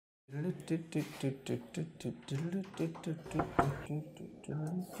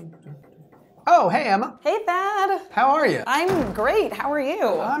Oh, hey, Emma. Hey, Thad. How are you? I'm great. How are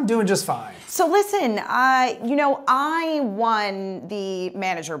you? I'm doing just fine. So listen, I won the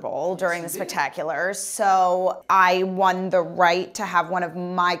Manager Bowl during the Spectacular, so I won the right to have one of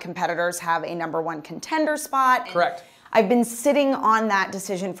my competitors have a #1 contender spot. Correct. I've been sitting on that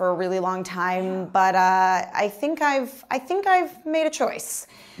decision for a really long time, but I think I've made a choice.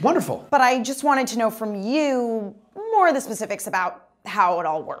 Wonderful. But I just wanted to know from you more of the specifics about how it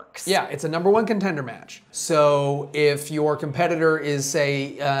all works. Yeah, it's a #1 contender match. So if your competitor is,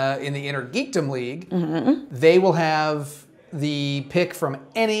 say, in the Inner Geekdom League, they will have the pick from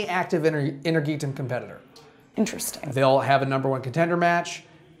any active Inner Geekdom competitor. Interesting. They'll have a #1 contender match.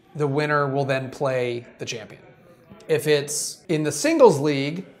 The winner will then play the champion. If it's in the singles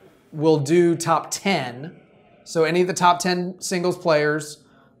league, we'll do top 10. So any of the top 10 singles players,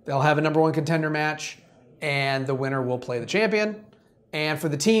 they'll have a #1 contender match, and the winner will play the champion. And for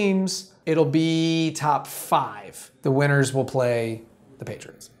the teams, it'll be top 5. The winners will play the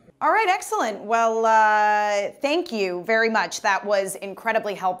Patriots. All right, excellent. Well, thank you very much. That was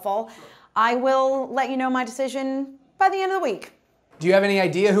incredibly helpful. I will let you know my decision by the end of the week. Do you have any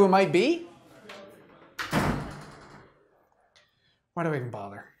idea who it might be? Why do I even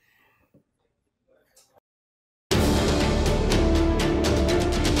bother?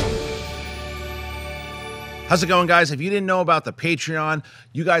 How's it going, guys? If you didn't know about the Patreon,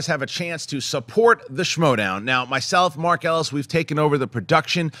 you guys have a chance to support the Schmoedown. Now, myself, Mark Ellis, we've taken over the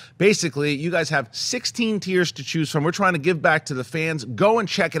production. Basically, you guys have 16 tiers to choose from. We're trying to give back to the fans. Go and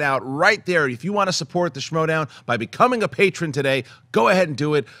check it out right there. If you want to support the Schmoedown by becoming a patron today, go ahead and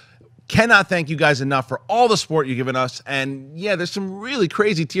do it. Cannot thank you guys enough for all the support you've given us. And yeah, there's some really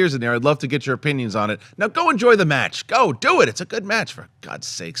crazy tiers in there. I'd love to get your opinions on it. Now, go enjoy the match. Go, do it. It's a good match, for God's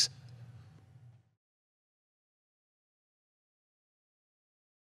sakes.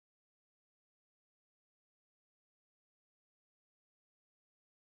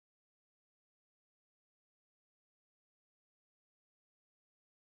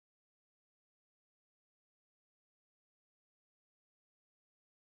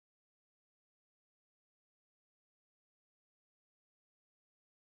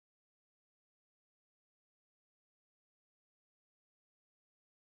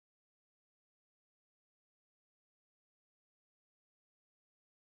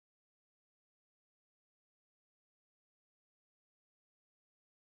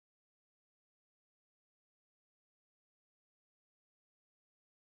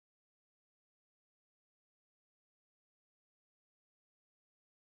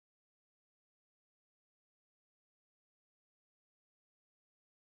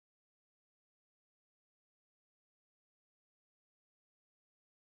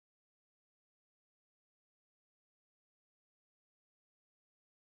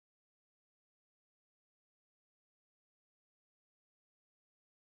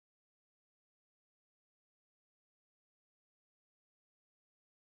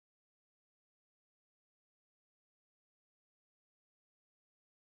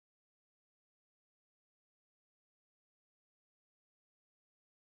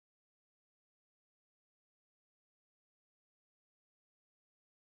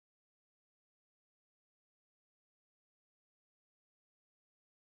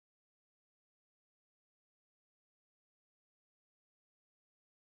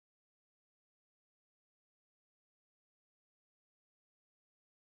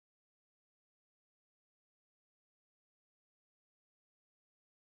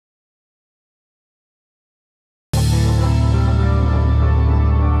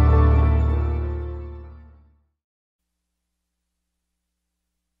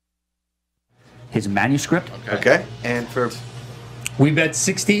 His manuscript. Okay. And for... We bet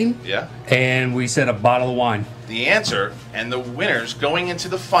 16. Yeah. And we said a bottle of wine. The answer and the winners going into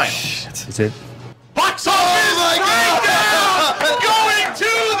the final. That's it. Box office breakdown! Going to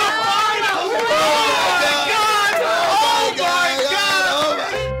the final! Oh my God!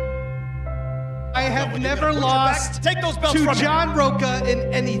 I have never lost to John Rocha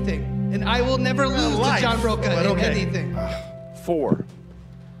in anything. And I will never lose to John Rocha in anything. 4,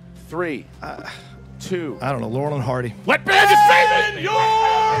 3, 2. I don't know, Laurel and Hardy. Let Bandit say it!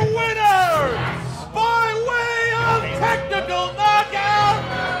 Your winners by way of technical knockout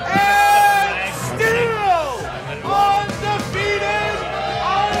and still undefeated,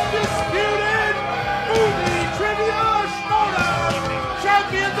 undisputed movie trivia Schmoedown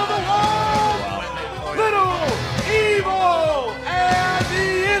champions of the world, Little Evil and the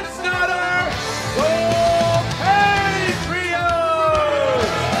Insider, the Patriots.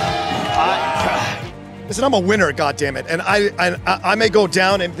 Listen, I'm a winner, goddammit, and I may go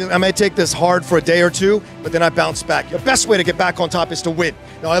down and I may take this hard for a day or two, but then I bounce back. The best way to get back on top is to win.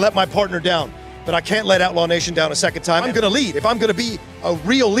 Now, I let my partner down, but I can't let Outlaw Nation down a second time. I'm going to lead. If I'm going to be a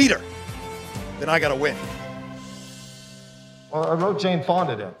real leader, then I got to win. Well, I wrote Jane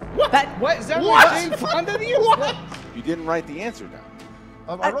Fonda down. What? What? Is that what Jane Fonda to you? What? You didn't write the answer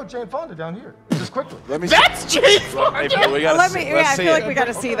down. I wrote Jane Fonda down here, just quickly. That's Jane Fonda. I feel like we got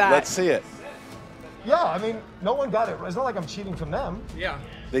to see that. Let's see it. Yeah, I mean, no one got it. It's not like I'm cheating from them. Yeah.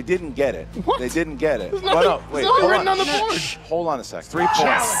 They didn't get it. What? They didn't get it. There's Well, nothing, no, wait, there's nothing hold written on the board. Hold on a sec. 3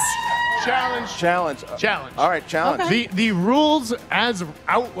 points. Challenge. Challenge. All right, challenge. The rules as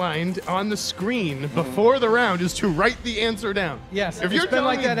outlined on the screen before the round is to write the answer down. Yes. If it's you're been telling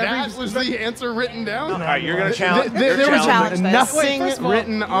like me that was the answer written down, All right, you're going to challenge. there was challenge this. nothing Wait, first of all,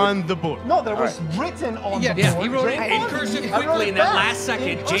 written on the board. No, there was written on the board. Yeah, he wrote it Jane in Fonda. cursive I wrote quickly it in that back. last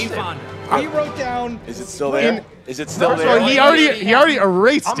second. Jane Fonda. He wrote down. Is it still there? Is it still First of all, there? he already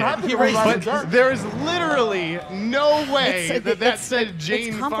erased I'm it. happy to write it down. But there is literally no way that said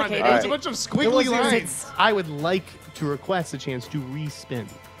Jane Fonda. complicated. It was a bunch of squiggly lines. It's- I would like to request a chance to respin.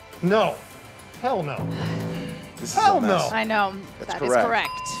 No. Hell no. This is Hell a mess. no. I know. That's That is correct.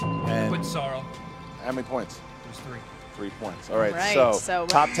 correct. And Quit sorrow. how many points? There's 3. 3 points. All right, Right, so so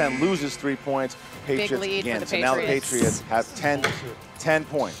top 10 loses 3 points. Patriots lead for again. the So now the Patriots. Patriots have 10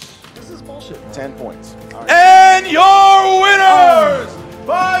 points. This is bullshit. 10 points. All right. And your winners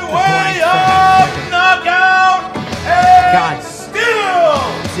by way of knockout and God still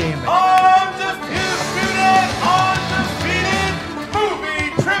damn it. undefeated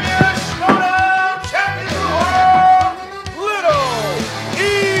movie trivia Schmoedown champions of the world, Little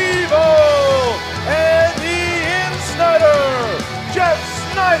Evil and the Insnider, Jeff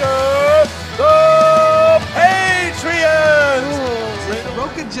Snyder, the Patriots.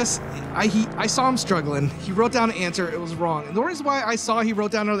 Rocha just, I saw him struggling. He wrote down an answer. It was wrong. And the reason why I saw he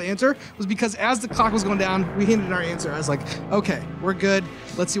wrote down another answer was because as the clock was going down, we handed our answer. I was like, okay, we're good.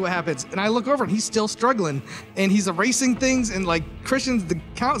 Let's see what happens. And I look over and he's still struggling. And he's erasing things. And like Christian's, the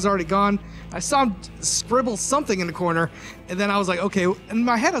count is already gone. I saw him scribble something in the corner. And then I was like, okay. In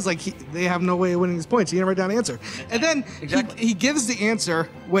my head, I was like, they have no way of winning these points. He didn't write down an answer. And then he gives the answer,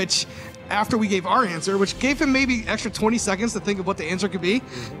 which after we gave our answer, which gave him maybe extra 20 seconds to think of what the answer could be.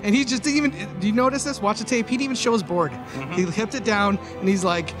 And he just didn't even, do you notice this? Watch the tape. He didn't even show his board. He hipped it down and he's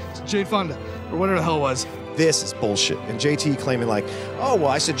like, Jane Fonda, or whatever the hell it was. This is bullshit. And JT claiming like, oh, well,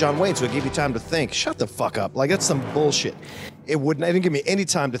 I said John Wayne, so it gave you time to think. Shut the fuck up. Like, that's some bullshit. It didn't give me any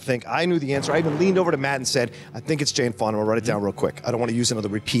time to think. I knew the answer. I even leaned over to Matt and said, I think it's Jane Fonda. I'll write it down real quick. I don't want to use another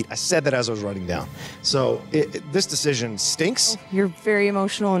repeat. I said that as I was writing down. So this decision stinks. You're very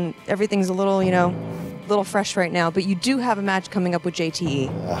emotional and everything's a little, little fresh right now, but you do have a match coming up with JTE.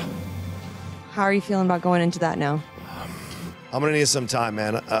 How are you feeling about going into that now? I'm going to need some time,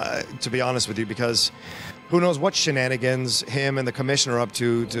 man, to be honest with you, because who knows what shenanigans him and the commissioner are up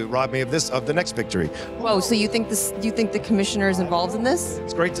to rob me of the next victory. Whoa, so you think the commissioner is involved in this?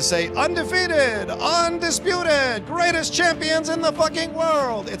 It's great to say undefeated, undisputed, greatest champions in the fucking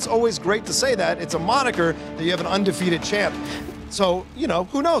world. It's always great to say that. It's a moniker that you have an undefeated champ. So,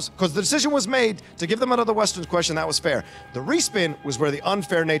 who knows? Because the decision was made to give them another Westerns question. That was fair. The respin was where the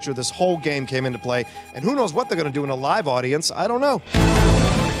unfair nature of this whole game came into play. And who knows what they're going to do in a live audience. I don't know.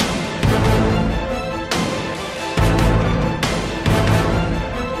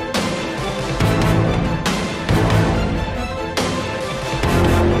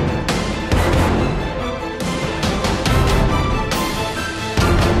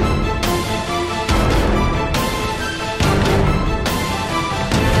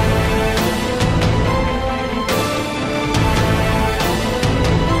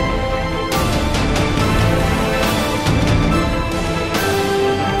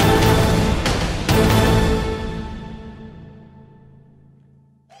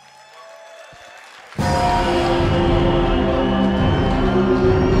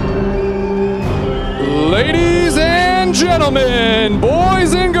 Ladies and gentlemen,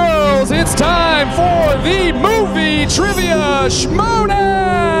 boys and girls, it's time for the Movie Trivia Schmoedown!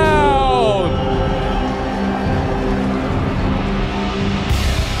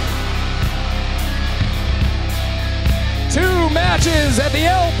 2 matches at the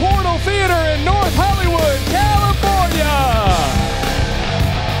El Portal Theater in North Hollywood, California!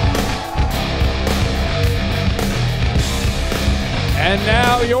 And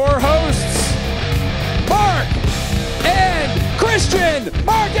now your hosts, Mark and Christian,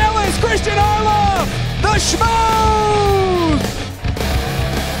 Mark Ellis, Christian Harloff, the Schmoes!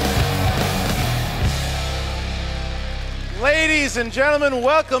 Ladies and gentlemen,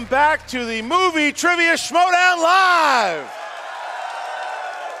 welcome back to the Movie Trivia Schmoedown Live.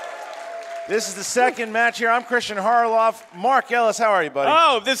 This is the second match here. I'm Christian Harloff. Mark Ellis, how are you, buddy?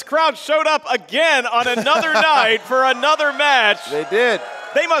 Oh, this crowd showed up again on another night for another match. They did.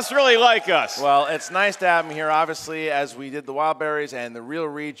 They must really like us. Well, it's nice to have them here, obviously, as we did the Wildberries and the Real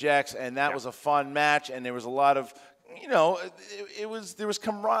Rejects, and that was a fun match, and there was a lot of, you know, there was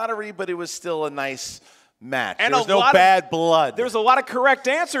camaraderie, but it was still a nice match. And there was no bad blood. There was a lot of correct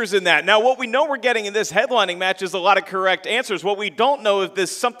answers in that. Now, what we know we're getting in this headlining match is a lot of correct answers. What we don't know is there's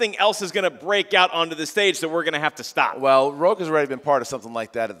something else is going to break out onto the stage that we're going to have to stop. Well, Rocha's already been part of something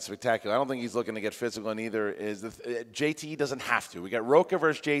like that at the Spectacular. I don't think he's looking to get physical, and either is JTE doesn't have to. We got Rocha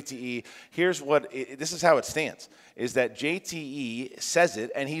versus JTE. Here's what this is how it stands: is that JTE says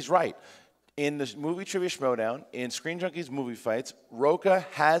it, and he's right. In the Movie Trivia Schmoedown, in Screen Junkies movie fights, Rocha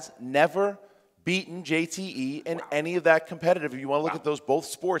has never beaten JTE in any of that competitive. If you want to look at those both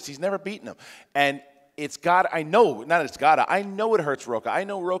sports, he's never beaten them. And it's got, I know, not it's gotta, I know it hurts Rocha. I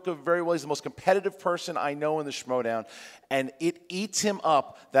know Rocha very well. He's the most competitive person I know in the Schmoedown. And it eats him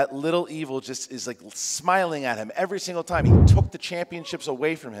up. That little evil just is like smiling at him every single time. He took the championships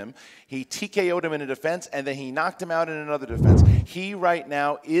away from him. He TKO'd him in a defense, and then he knocked him out in another defense. He right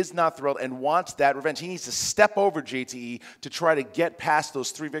now is not thrilled and wants that revenge. He needs to step over JTE to try to get past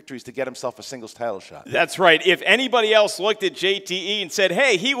those 3 victories to get himself a singles title shot. That's right. If anybody else looked at JTE and said,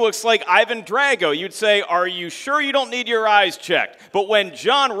 hey, he looks like Ivan Drago, you'd say, are you sure you don't need your eyes checked? But when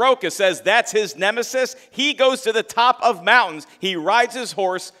John Rocha says that's his nemesis, he goes to the top of mountains, he rides his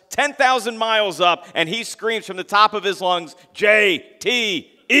horse 10,000 miles up, and he screams from the top of his lungs,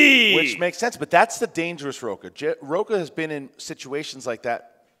 JTE. Which makes sense, but that's the dangerous Rocha. Rocha has been in situations like that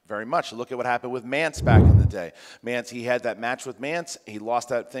very much. Look at what happened with Mance back in the day. Mance, he had that match with Mance. He lost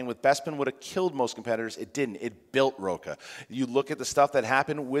that thing with Bespin. Would have killed most competitors. It didn't. It built Rocha. You look at the stuff that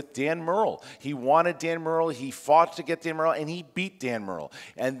happened with Dan Murrell. He wanted Dan Murrell. He fought to get Dan Murrell, and he beat Dan Murrell.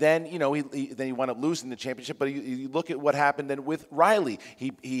 And then, you know, then he wound up losing the championship. But you look at what happened then with Riley.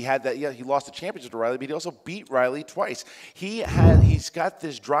 He had that. Yeah, he lost the championship to Riley, but he also beat Riley twice. He's got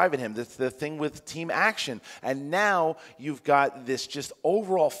this drive in him. The thing with team action, and now you've got this just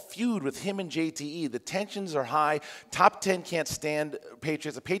overall feud with him and JTE. The tensions are high. Top 10 can't stand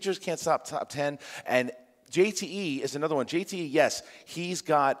Patriots. The Patriots can't stop top 10. And JTE is another one. JTE, yes, he's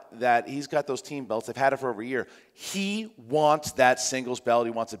got that. He's got those team belts. They've had it for over a year. He wants that singles belt.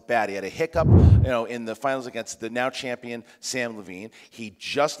 He wants it bad. He had a hiccup, you know, in the finals against the now champion Samm Levine. He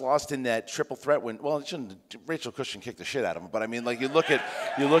just lost in that triple threat win. Well, Rachel Cushing kicked the shit out of him. But I mean, like you look at.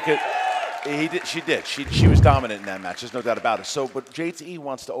 She did. She was dominant in that match. There's no doubt about it. So, but JTE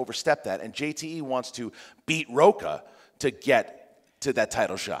wants to overstep that, and JTE wants to beat Rocha to get to that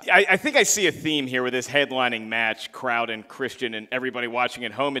title shot. I think I see a theme here with this headlining match, crowd and Christian and everybody watching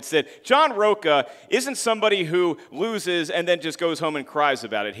at home. It's that John Rocha isn't somebody who loses and then just goes home and cries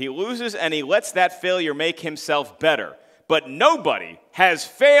about it. He loses and he lets that failure make himself better. But nobody has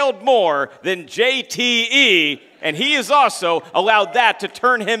failed more than JTE, and he has also allowed that to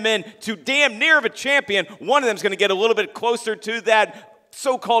turn him into damn near of a champion. One of them is going to get a little bit closer to that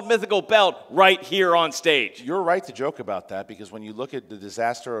so-called mythical belt right here on stage. You're right to joke about that, because when you look at the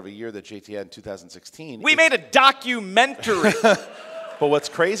disaster of a year that JT had in 2016... We made a documentary. But what's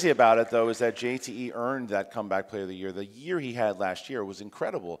crazy about it, though, is that JTE earned that Comeback Player of the Year. The year he had last year was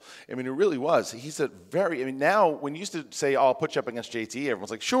incredible. I mean, it really was. He's a very, I mean, now, when you used to say, oh, I'll put you up against JTE,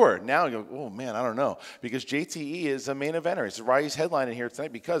 everyone's like, sure. Now you go, oh, man, I don't know. Because JTE is a main eventer. It's why he's headlining here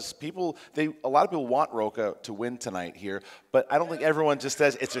tonight, because a lot of people want Rocha to win tonight here, but I don't think everyone just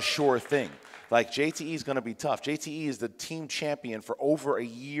says it's a sure thing. Like, JTE is going to be tough. JTE is the team champion for over a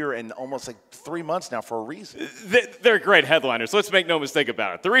year and almost like 3 months now for a reason. They're great headliners. Let's make no mistake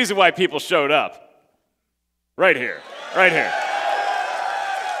about it. The reason why people showed up, right here, right here.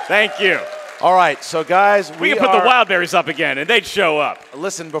 Thank you. All right, so guys, we can put the Wildberries up again, and they'd show up.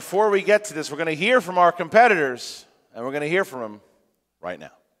 Listen, before we get to this, we're going to hear from our competitors, and we're going to hear from them right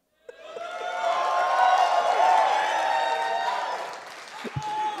now.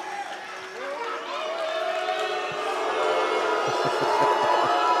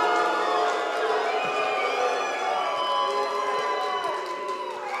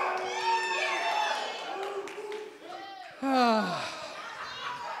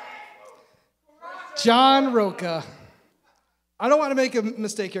 John Rocha. I don't want to make a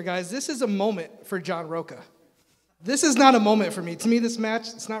mistake here, guys. This is a moment for John Rocha. This is not a moment for me. To me, this match,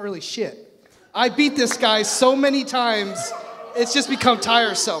 it's not really shit. I beat this guy so many times, it's just become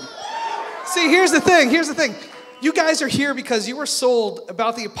tiresome. See, here's the thing. Here's the thing. You guys are here because you were sold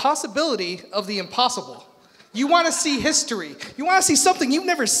about the possibility of the impossible. You want to see history. You want to see something you've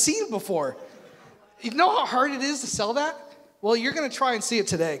never seen before. You know how hard it is to sell that? Well, you're going to try and see it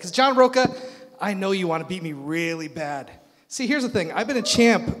today. Because John Rocha, I know you want to beat me really bad. See, here's the thing. I've been a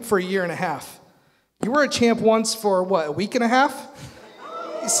champ for a year and a half. You were a champ once for, what, a week and a half?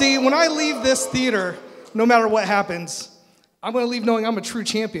 See, when I leave this theater, no matter what happens, I'm going to leave knowing I'm a true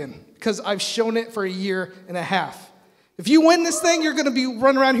champion because I've shown it for a year and a half. If you win this thing, you're going to be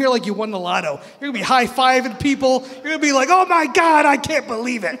running around here like you won the lotto. You're going to be high-fiving people. You're going to be like, oh, my God, I can't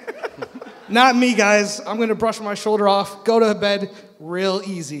believe it. Not me, guys. I'm going to brush my shoulder off, go to bed real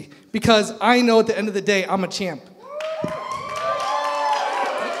easy because I know at the end of the day, I'm a champ.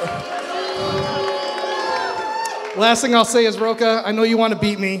 Last thing I'll say is, Rocha, I know you want to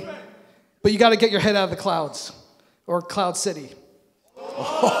beat me, but you got to get your head out of the clouds, or Cloud City. Or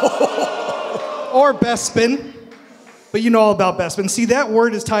Bespin, but you know all about Bespin. See, that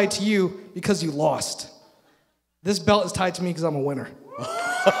word is tied to you because you lost. This belt is tied to me because I'm a winner.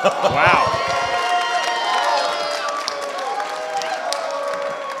 Wow.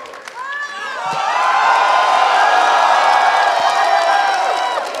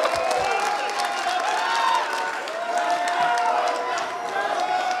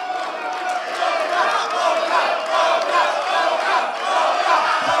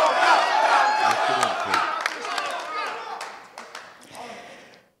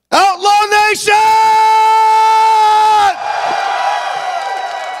 Outlaw Nation!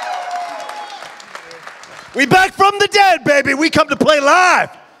 We back from the dead, baby. We come to play live.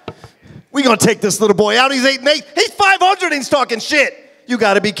 We gonna take this little boy out. He's 8'8". He's 500 and he's talking shit. You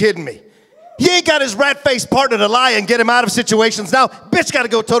gotta be kidding me. He ain't got his rat-faced partner to lie and get him out of situations. Now, bitch gotta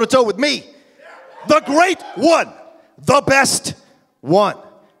go toe-to-toe with me. The great one. The best one.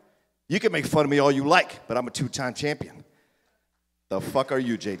 You can make fun of me all you like, but I'm a two-time champion. The fuck are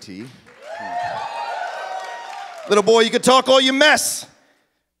you, JTE? Little boy, you can talk all you mess,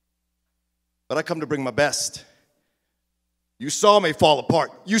 but I come to bring my best. You saw me fall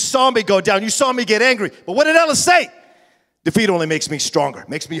apart. You saw me go down. You saw me get angry. But what did Ellis say? Defeat only makes me stronger,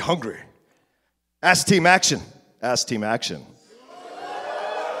 makes me hungry. Ask team action. Ask team action.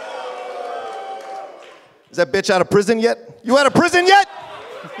 Is that bitch out of prison yet? You out of prison yet?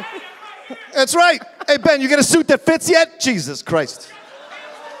 That's right. Hey, Ben, you got a suit that fits yet? Jesus Christ.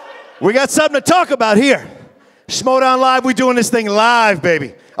 We got something to talk about here. Schmoedown Live, we doing this thing live,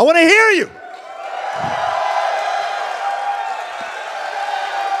 baby. I want to hear you.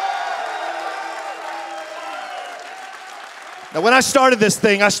 Now, when I started this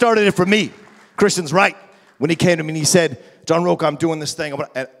thing, I started it for me. Christian's right. When he came to me and he said, John Rocha, I'm doing this thing.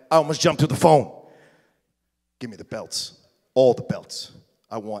 And I almost jumped to the phone. Give me the belts. All the belts.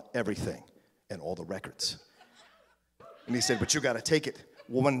 I want everything and all the records. And he said, but you got to take it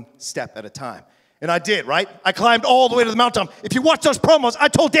one step at a time. And I did, right? I climbed all the way to the mountain. If you watch those promos, I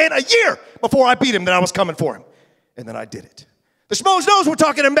told Dan a year before I beat him that I was coming for him. And then I did it. The Schmoes knows we're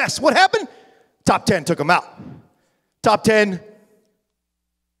talking a mess. What happened? Top 10 took him out. Top 10,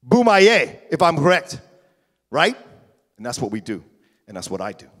 Boomaye, if I'm correct. Right? And that's what we do. And that's what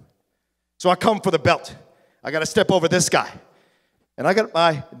I do. So I come for the belt. I got to step over this guy. And I got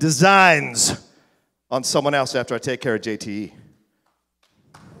my designs on someone else after I take care of JTE.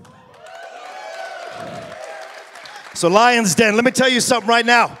 So Lion's Den, let me tell you something right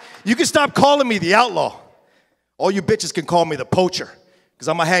now. You can stop calling me the outlaw. All you bitches can call me the poacher. Because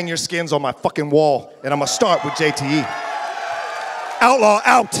I'm going to hang your skins on my fucking wall. And I'm going to start with JTE. Outlaw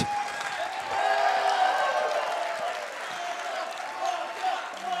out.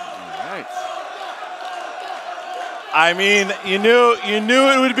 I mean, you knew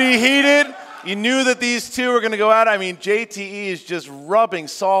it would be heated. You knew that these two were going to go out. I mean, JTE is just rubbing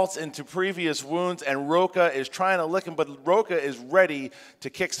salts into previous wounds, and Rocha is trying to lick him, but Rocha is ready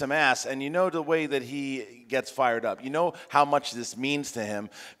to kick some ass. And you know the way that he gets fired up. You know how much this means to him,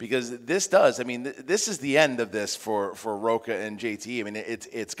 because this does. I mean, this is the end of this for Rocha and JTE. I mean,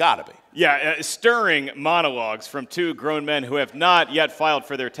 it's got to be. Yeah, stirring monologues from two grown men who have not yet filed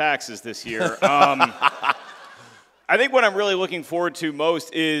for their taxes this year. I think what I'm really looking forward to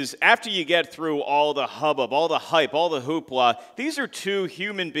most is after you get through all the hubbub, all the hype, all the hoopla, these are two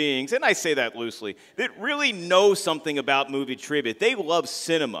human beings, and I say that loosely, that really know something about movie trivia. They love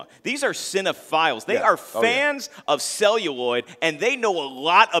cinema. These are cinephiles. They are fans of celluloid, and they know a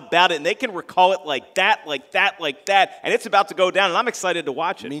lot about it, and they can recall it like that, like that, like that, and it's about to go down, and I'm excited to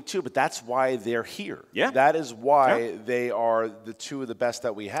watch it. Me too, but that's why they're here. Yeah. That is why they are the two of the best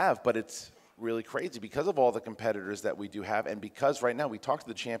that we have, but it's really crazy because of all the competitors that we do have, and because right now, we talked to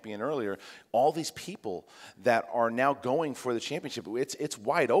the champion earlier, all these people that are now going for the championship, it's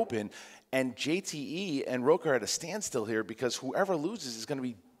wide open, and JTE and Rocha are at a standstill here because whoever loses is going to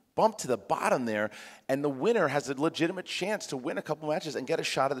be bumped to the bottom there, and the winner has a legitimate chance to win a couple matches and get a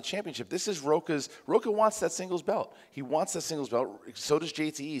shot at the championship. This is Rocha wants that singles belt. He wants that singles belt. So does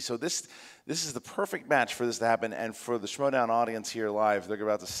JTE. So this is the perfect match for this to happen, and for the Schmoedown audience here live, they're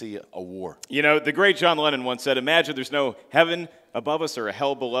about to see a war. You know, the great John Lennon once said, imagine there's no heaven above us or a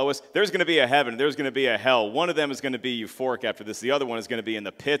hell below us. There's going to be a heaven. There's going to be a hell. One of them is going to be euphoric after this. The other one is going to be in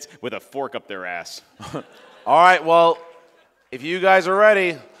the pits with a fork up their ass. All right, well, if you guys are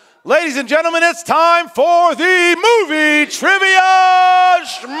ready, ladies and gentlemen, it's time for the movie trivia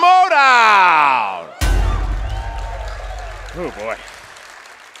Schmoedown. Oh, boy.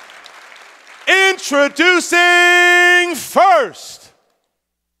 Introducing first.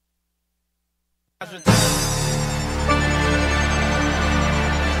 It's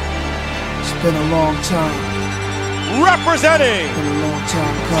been a long time. Representing Been a long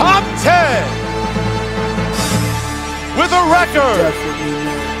time coming. Top 10 with a record Definitely,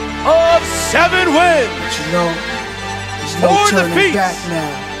 man. of 7 wins. But you know, there's no 4 turning defeats. back now.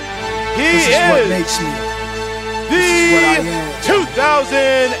 He This is what is makes me. the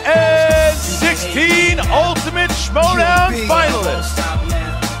 2016 Ultimate Schmoedown finalist,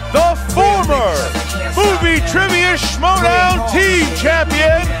 the former Movie Trivia Schmoedown Team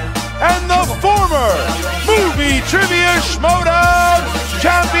Champion, and the former Movie Trivia Schmoedown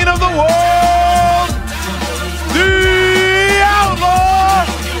Champion of the World, the Outlaw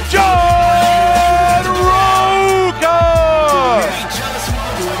John Rocha!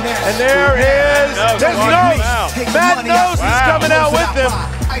 And there is Nose. Matt Nose is coming out with him.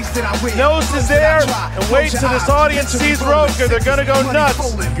 Nose is there, and wait till this audience sees Rocha. They're going to go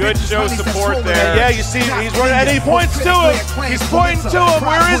nuts. Good show support there. Yeah, you see, he's running, and he points to him. He's pointing to him.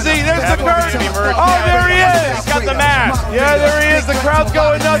 Where is he? There's the curtain. Oh, there he is. He's got the mask. Yeah, there he is. The crowd's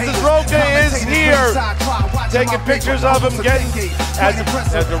going nuts as Rocha is here. Taking pictures of him,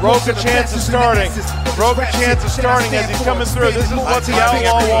 as the Rocha chance is starting. Rocha chance is starting as he's coming through. This is what the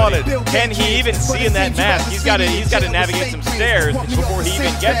Outlaw wanted. Can he even see in that mask? He's got to navigate some stairs before he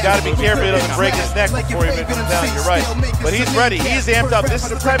even gets. Got to be careful he doesn't break his neck before he comes down. You're right. But he's ready. He's amped up. This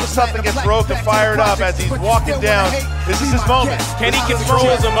is the type of stuff that gets Rocha fired up as he's walking down. This is his moment. Can he control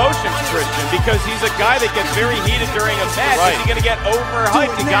his emotions, Christian? Because he's a guy that gets very heated during a match. Right. Is he going to get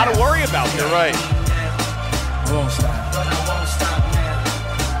overhyped? You got to worry about that. You're right. I won't stop.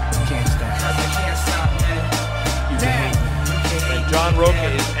 Can't stop. And John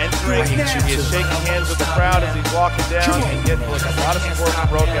Rocha is entering. He is shaking hands with the crowd as he's walking down and getting a lot of support from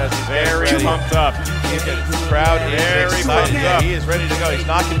Rocha as he's Very pumped up. The crowd is Very excited. pumped up. He is ready to go. He's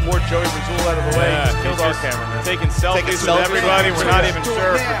knocking poor Joey Brazil out of the way. Yeah, He just killed our cameraman. Taking selfies with everybody. We're not even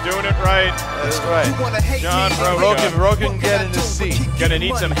sure if we're doing it right. That's right. John Rocha. Rocha can get in his seat. Gonna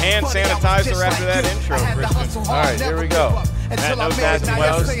need some hand sanitizer after that intro, Christian. All right, here we go. Matt knows that as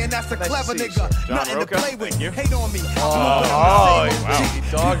well. John Rocha, thank you. Oh, wow. He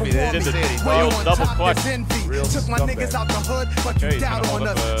dogged me. They didn't see it. He The old double clutch. Real scumbag. Okay, he's gonna hold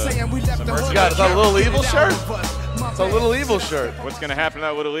up some merchandise. God, is that a little evil shirt? It's a little evil shirt. What's gonna happen to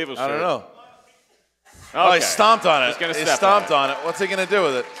that little evil shirt? I don't know. Okay. Oh, he stomped on it. He's gonna He step stomped on it. What's he gonna do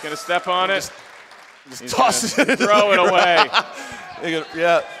with it? He's gonna step on it. Just He's toss gonna it. throw it away.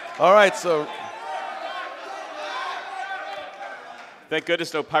 Yeah. All right. So. Thank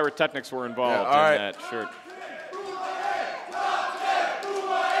goodness no pyrotechnics were involved Yeah, all right. in that shirt.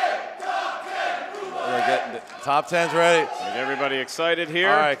 We're getting the top 10's ready. Get everybody excited here.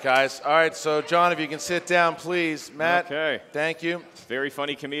 All right, guys. All right. So, John, if you can sit down, please. Matt. Okay. Thank you. Very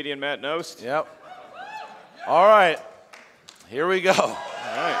funny comedian Matt Nost. Yep. All right. Here we go. All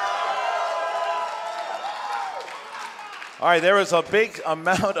right. All right. There was a big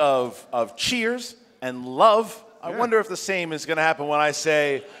amount of cheers and love. I wonder if the same is going to happen when I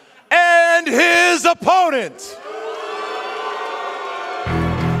say, and his opponent.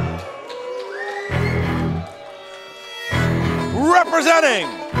 Representing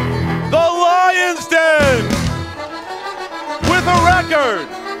the Lion's Den with a record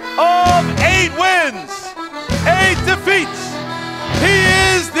of 8 wins, 8 defeats. He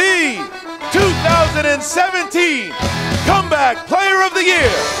is the 2017 Comeback Player of the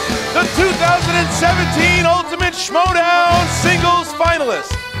Year, the 2017 Ultimate Schmoedown Singles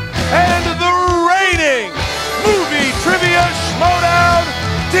Finalist, and the reigning Movie Trivia Schmoedown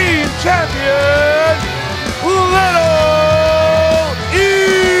Team Champion, Little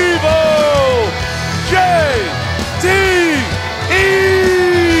Evil JTE.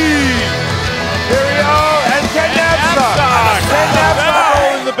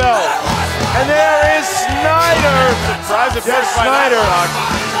 was a Jeff first by Snyder.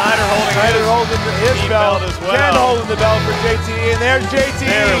 Snyder holding his belt. as well. Ken holding the belt for JTE, and there's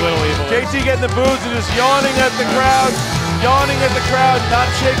JTE. They're a little evil. JTE getting the boos and just yawning at the crowd, not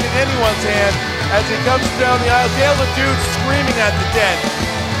shaking anyone's hand as he comes down the aisle. Dale the Dude screaming at the den.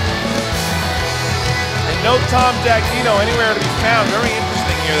 And no Tom Dagnino anywhere to be found. Very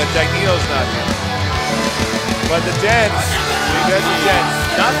interesting here that Dagnino's not here. But the den, we got the den.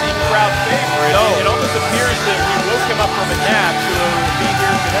 Not the crowd favorite. No. It almost appears that we woke him up from a nap to be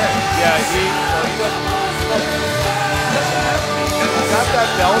here today. Yeah, he got that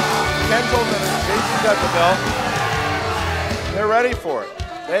belt. Ken told him that JT got the belt. They're ready for it.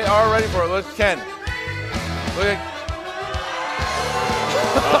 They are ready for it. Look at Ken. Look at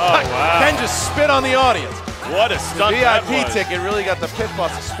wow. Ken just spit on the audience. What a stunt The that VIP was. ticket really got the pit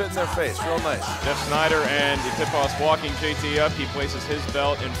boss to spit in their face. Real nice. Jeff Snyder and the pit boss walking JT up. He places his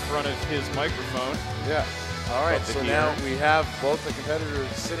belt in front of his microphone. Yeah. All right, Love to so hear. now we have both the competitors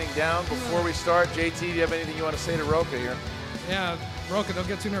sitting down. Before we start, JT, do you have anything you want to say to Rocha here? Yeah, Rocha, don't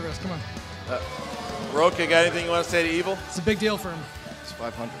get too nervous. Come on. Rocha, got anything you want to say to Evil? It's a big deal for him. It's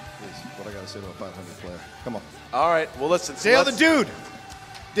 500, please. What I got to say to a 500 player. Come on. All right, well, listen. Dale the Dude.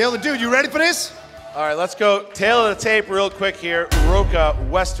 Dale the Dude, you ready for this? All right, let's go tail of the tape real quick here. Rocha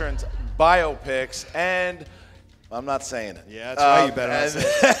Westerns biopics, and I'm not saying it. Yeah, that's right, you better not say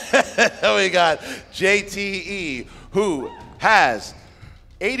it. We got JTE, who has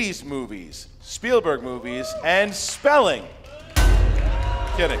 80s movies, Spielberg movies, and spelling.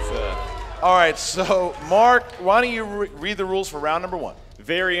 Kidding. All right, so Mark, why don't you read the rules for round number one?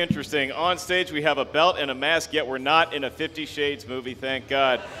 Very interesting. On stage, we have a belt and a mask, yet we're not in a 50 Shades movie, thank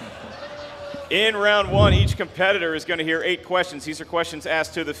God. In round one, each competitor is going to hear 8 questions. These are questions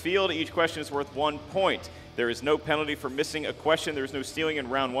asked to the field. Each question is worth 1 point. There is no penalty for missing a question. There is no stealing in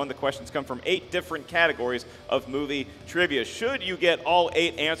round one. The questions come from 8 different categories of movie trivia. Should you get all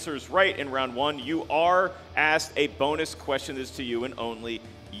 8 answers right in round one, you are asked a bonus question that is to you and only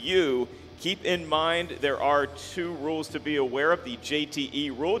you. Keep in mind, there are 2 rules to be aware of. The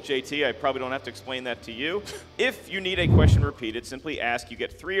JTE rule. JT, I probably don't have to explain that to you. If you need a question repeated, simply ask. You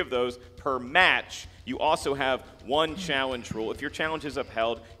get 3 of those per match. You also have 1 challenge rule. If your challenge is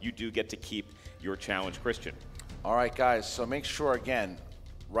upheld, you do get to keep your challenge, Christian. All right, guys, so make sure, again,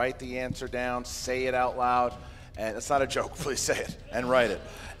 write the answer down, say it out loud, and it's not a joke, please say it, and write it.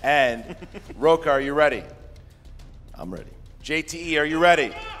 And Rocha, are you ready? I'm ready. JTE, are you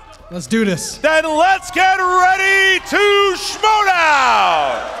ready? Let's do this. Then let's get ready to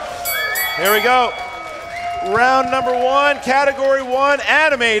Schmoedown! Here we go. Round number 1, category 1,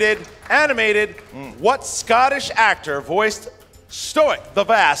 animated. What Scottish actor voiced Stoic the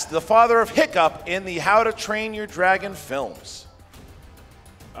Vast, the father of Hiccup, in the How to Train Your Dragon films?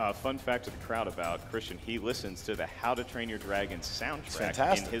 Fun fact to the crowd about Christian, he listens to the How to Train Your Dragon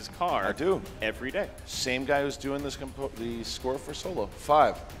soundtrack in his car I do. every day. Same guy who's doing this the score for Solo.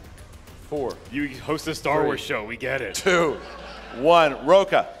 5, 4. You host a Star Wars show, we get it. 2, 1.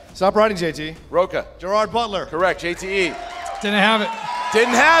 Rocha. Stop writing, JT. Rocha. Gerard Butler. Correct. JTE. Didn't have it.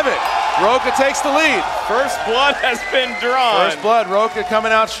 Didn't have it. Rocha takes the lead. First blood has been drawn. First blood. Rocha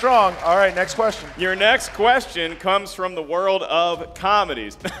coming out strong. All right, next question. Your next question comes from the world of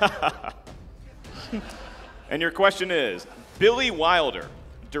comedies. And your question is, Billy Wilder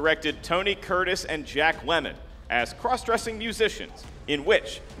directed Tony Curtis and Jack Lemmon as cross-dressing musicians in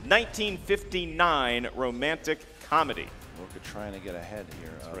which 1959 romantic comedy? Rocha trying to get ahead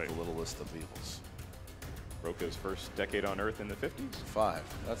here of the little list of evils. Rocha's first decade on Earth in the 50s. 5.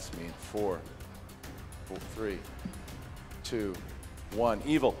 That's me. 4, 3, 2, 1.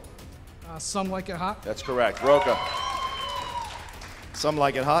 Evil. Some Like It Hot. That's correct. Rocha. Some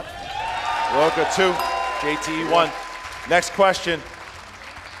Like It Hot. Rocha 2. JTE 1. Next question.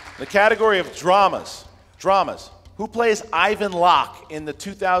 The category of dramas. Who plays Ivan Locke in the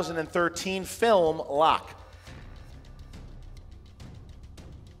 2013 film Locke?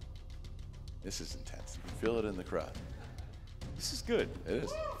 This is intense. You can feel it in the crowd. This is good. It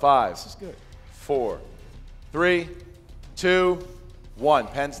is. 5. This is good. 4, 3, 2, 1.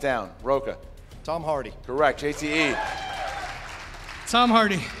 Pens down. Rocha. Tom Hardy. Correct. JTE. Tom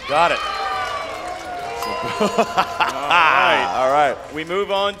Hardy. Got it. All right. We move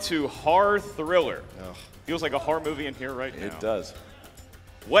on to horror thriller. Feels like a horror movie in here right now. It does.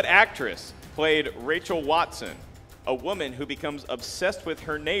 What actress played Rachel Watson, a woman who becomes obsessed with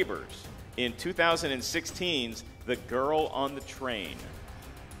her neighbors in 2016's The Girl on the Train?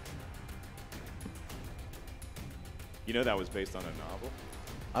 You know that was based on a novel?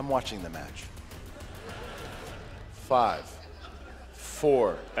 I'm watching the match. 5,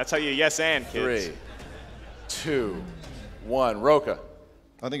 4. That's how you yes and, kids. 3, 2, 1. Rocha.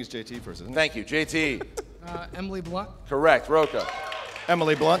 I think it's JT first, isn't it? Thank you. JT. Emily Blunt. Correct. Rocha.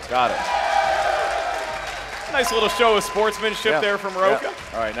 Emily Blunt. Got it. Nice little show of sportsmanship there from Rocha. Yeah.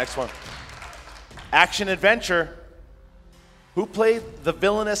 All right, next one. Action adventure. Who played the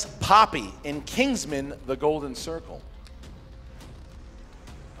villainous Poppy in Kingsman: The Golden Circle?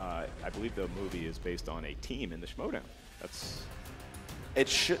 I believe the movie is based on a team in the Schmoedown. That's. It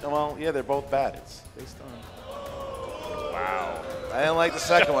should. Well, yeah, they're both bad. It's based on. Wow. I didn't like the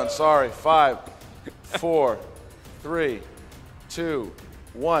second one. Sorry. 5, 4, 3, 2,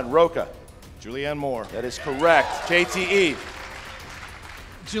 1. Rocha. Julianne Moore. That is correct. JTE.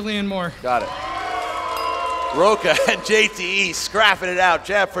 Julianne Moore. Got it. Rocha and JTE scrapping it out,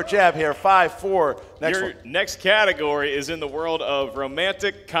 jab for jab here. 5, 4. Next Your one. next category is in the world of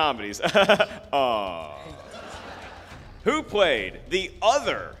romantic comedies. Aww. Who played the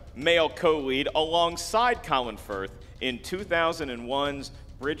other male co-lead alongside Colin Firth in 2001's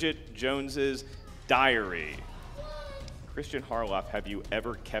Bridget Jones's Diary? Christian Harloff, have you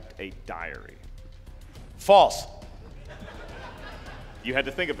ever kept a diary? False. You had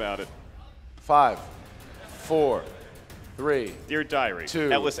to think about it. 5, 4, 3. Dear diary,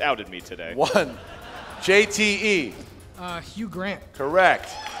 2. Ellis outed me today. 1. JTE. Hugh Grant. Correct.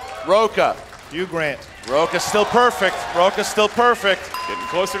 Rocha. Hugh Grant. Rocha's still perfect. Rocha's still perfect. Getting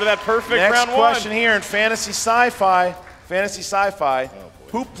closer to that perfect Next round question one. here in fantasy sci-fi. Fantasy sci-fi.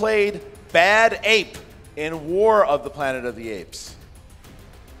 Who played Bad Ape in War of the Planet of the Apes?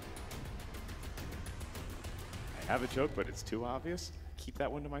 I have a joke, but it's too obvious. Keep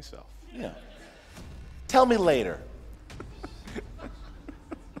that one to myself. Yeah. Tell me later.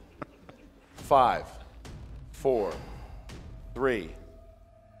 5, 4, 3,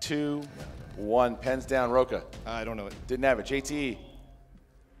 2, 1. Pens down. Rocha. I don't know it. Didn't have it. JTE.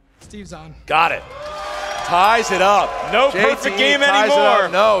 Steve Zahn. Got it. Ties it up. No JTE perfect game ties it anymore.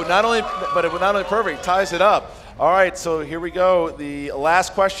 up. No, not only, but it was not only perfect, ties it up. All right, so here we go. The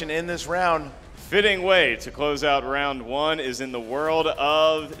last question in this round. Fitting way to close out round one is in the world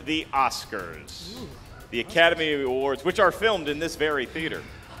of the Oscars. Ooh. The Academy Awards, which are filmed in this very theater.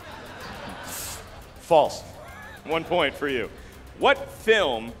 False. 1 point for you. What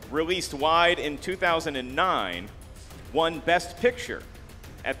film released wide in 2009 won Best Picture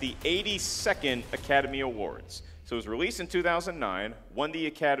at the 82nd Academy Awards? So it was released in 2009, won the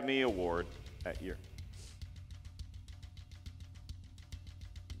Academy Award that year.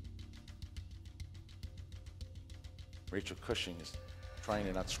 Rachel Cushing is trying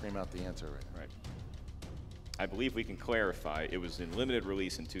to not scream out the answer right. I believe we can clarify it was in limited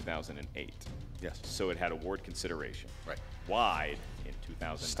release in 2008. Yes. So it had award consideration. Right. Wide in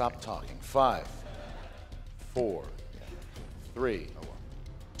 2009. Stop talking. 5, 4, 3,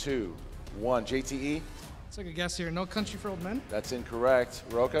 2, 1. JTE? Let's take a guess here. No Country for Old Men? That's incorrect.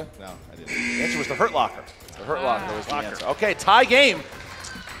 Rocha? No, I didn't. The answer was The Hurt Locker. The Hurt Locker was the answer. Okay, tie game.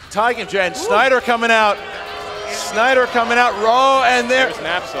 Tie game, Jen. Snyder coming out. Snyder coming out. Row, and there's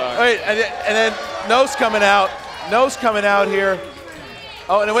Knapsack. Wait, and then Nose coming out. Nose coming out here.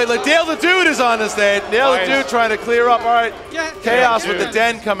 Oh, and wait, look, Dale the Dude is on the stage. Dale the Dude trying to clear up. All right. Yeah. Chaos with the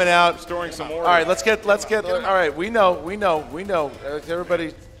Den coming out. Restoring some order. All right, let's get. All right, we know.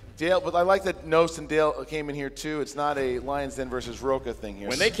 Everybody, Dale, but I like that Nose and Dale came in here too. It's not a Lions Den versus Rocha thing here.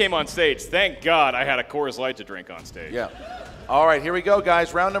 When they came on stage, thank God I had a Coors Light to drink on stage. Yeah. All right, here we go,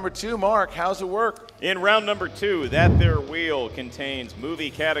 guys. Round number 2. Mark, how's it work? In round number 2, that there wheel contains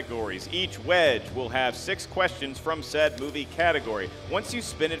movie categories. Each wedge will have 6 questions from said movie category. Once you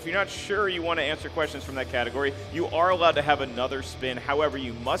spin it, if you're not sure you want to answer questions from that category, you are allowed to have another spin. However,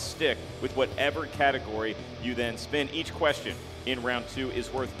 you must stick with whatever category you then spin. Each question in round 2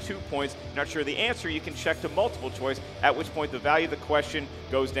 is worth 2 points. If you're not sure the answer, you can check to multiple choice, at which point the value of the question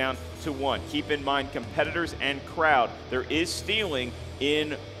goes down to 1. Keep in mind, competitors and crowd, there is stealing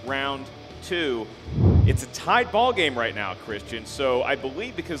in round 2. It's a tied ball game right now, Christian. So I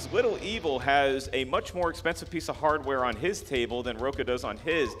believe because Little Evil has a much more expensive piece of hardware on his table than Rocha does on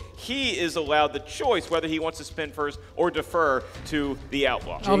his, he is allowed the choice whether he wants to spin first or defer to the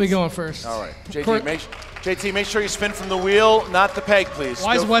Outlaw. I'll be going first. All right. JT, make sure you spin from the wheel, not the peg, please.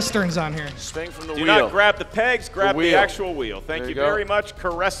 Why is Westerns on here? Spin from the wheel. Do not grab the pegs, grab the actual wheel. Thank you very much.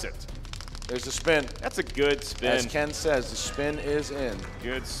 Caress it. There's the spin. That's a good spin. As Ken says, the spin is in.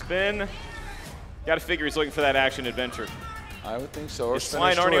 Good spin. Got to figure he's looking for that action adventure. I would think so. Or is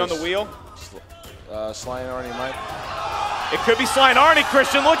Sly and Arnie on the wheel? Sly and Arnie might. It could be Sly and Arnie,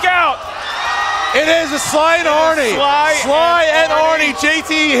 Christian. Look out! It is a Sly and Arnie. Sly and Arnie.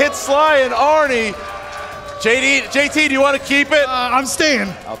 JT hits Sly and Arnie. JT, do you want to keep it? I'm staying.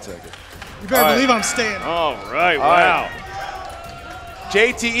 I'll take it. You better believe I'm staying. All right, wow.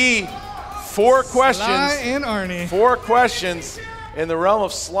 JTE, 4 questions. Sly and Arnie. 4 questions in the realm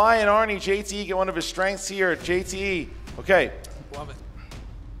of Sly and Arnie. JTE get one of his strengths here. JTE, okay. Love it.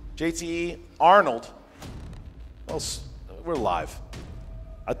 JTE, Arnold. Well, we're live.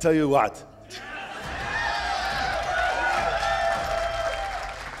 I'll tell you what.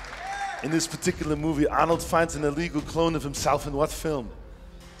 In this particular movie, Arnold finds an illegal clone of himself in what film?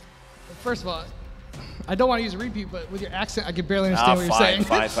 First of all, I don't want to use a repeat, but with your accent, I can barely understand what you're saying.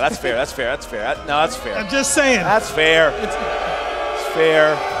 Fine. That's fair. That's fair. No, that's fair. I'm just saying. That's fair. It's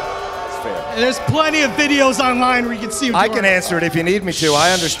fair. It's fair. There's plenty of videos online where you can see. I can answer it if you need me to.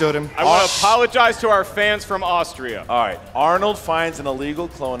 I understood him. I want to apologize to our fans from Austria. All right. Arnold finds an illegal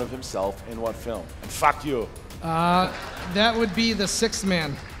clone of himself in what film? And fuck you. That would be The Sixth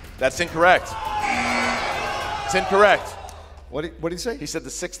Man. That's incorrect. It's incorrect. What did he say? He said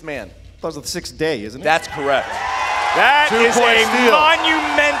The Sixth Man. That was the 6th day, isn't it? That's correct. That 2 is point a steal.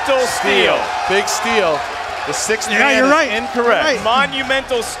 monumental steal. Big steal. The 6th Yeah, man you're is right. incorrect. You're right.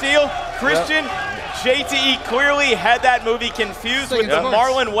 Monumental steal. Christian, JTE clearly had that movie confused with the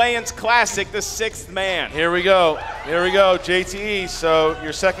Marlon Wayans classic, The Sixth Man. Here we go. JTE. So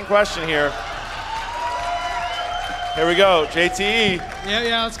your second question here. Here we go. JTE.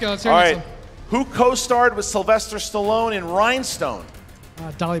 Yeah, let's go. Let's hear All this right. Who co-starred with Sylvester Stallone in Rhinestone?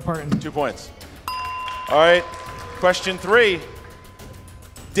 one. Dolly Parton. 2 points. All right. Question 3.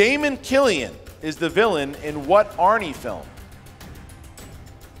 Damon Killian is the villain in what Arnie film?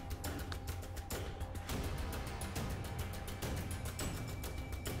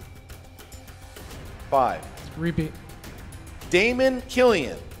 Five. Repeat. Damon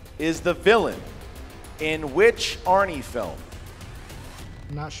Killian is the villain in which Arnie film?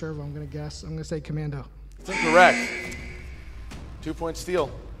 I'm not sure, but I'm going to guess. I'm going to say Commando. It's incorrect. 2 point steal.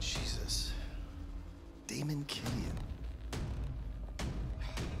 Jesus. Damon Killian.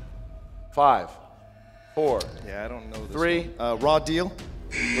 5, 4. Yeah, I don't know this 3. one. Raw Deal.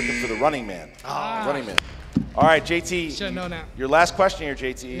 Looking for the Running Man. Running Man. All right, JT. Should've known that. Your last question here,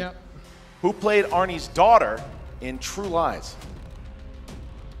 JT. Yep. Who played Arnie's daughter in True Lies?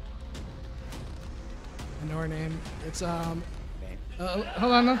 I know her name. It's hold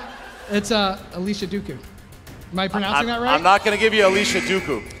on. No. It's Alicia Duku. Am I pronouncing that right? I'm not going to give you Alicia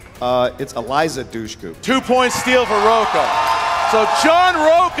Duku. It's Eliza Dushku. 2 point steal for Rocha. So John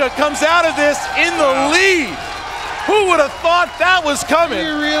Rocha comes out of this in the lead. Who would have thought that was coming? Are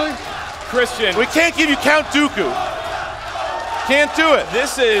you really? Christian. We can't give you Count Dooku. Can't do it.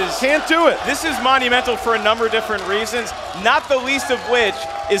 Can't do it. This is monumental for a number of different reasons, not the least of which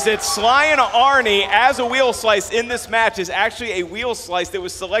is that Sly and Arnie as a wheel slice in this match is actually a wheel slice that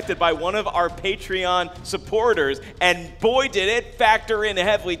was selected by one of our Patreon supporters, and boy did it factor in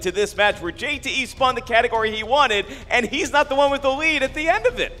heavily to this match where JTE spun the category he wanted, and he's not the one with the lead at the end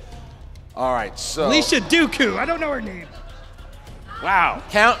of it. All right, so Alicia Duku. I don't know her name. Wow.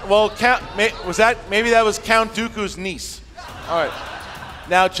 Maybe that was Count Dooku's niece. All right.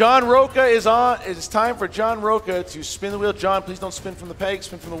 Now John Rocha is on. It's time for John Rocha to spin the wheel. John, please don't spin from the peg.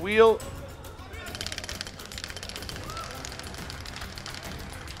 Spin from the wheel.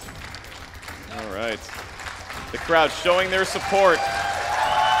 All right. The crowd showing their support.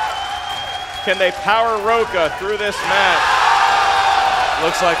 Can they power Rocha through this match?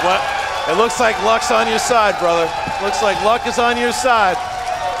 Looks like what? It looks like luck's on your side, brother. Looks like luck is on your side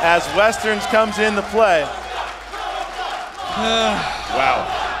as Westerns comes into play.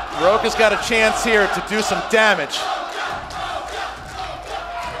 Wow. Rocha's got a chance here to do some damage.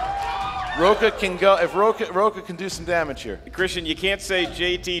 Rocha can go, if Rocha can do some damage here. Christian, you can't say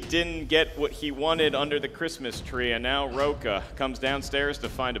JT didn't get what he wanted under the Christmas tree, and now Rocha comes downstairs to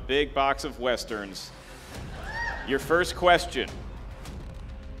find a big box of Westerns. Your first question.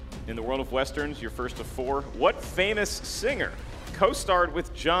 In the world of Westerns, your first of 4. What famous singer co-starred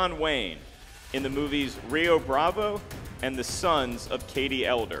with John Wayne in the movies Rio Bravo and The Sons of Katie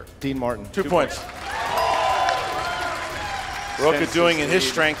Elder? Dean Martin. 2 points. Rocha doing in his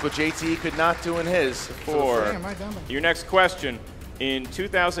strength what JT could not do in his. 4. Your next question. In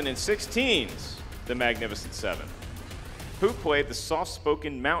 2016's The Magnificent Seven, who played the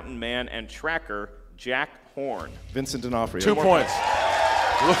soft-spoken mountain man and tracker Jack Horn? Vincent D'Onofrio. 2 points.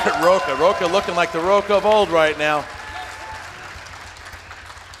 Look at Rocha. Rocha looking like the Rocha of old right now.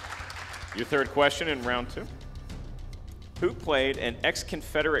 Your third question in round 2. Who played an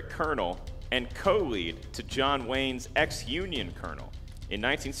ex-Confederate colonel and co-lead to John Wayne's ex-Union colonel in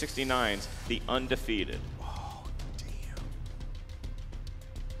 1969's The Undefeated? Oh, damn.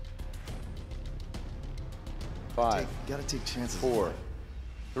 5. You gotta take chances. 4,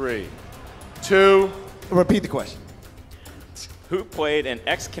 3, 2. Repeat the question. Who played an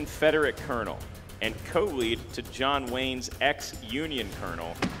ex-Confederate colonel and co-lead to John Wayne's ex-Union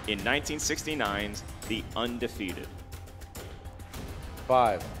colonel in 1969's The Undefeated?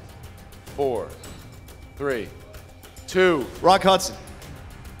 5, 4, 3, 2. Rock Hudson.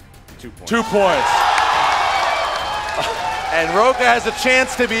 2 points. 2 points. And Rocha has a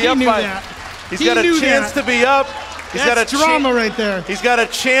chance to be up by. He's got a chance to be up. He's got a drama right there. He's got a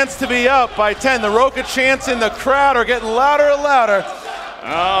chance to be up by 10. The Rocha chants in the crowd are getting louder and louder.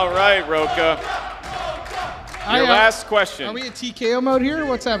 All right, Rocha. Your last question. Are we in TKO mode here?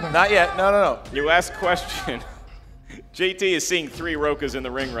 What's happening? Not yet. No, no, no. Your last question. JT is seeing 3 Rochas in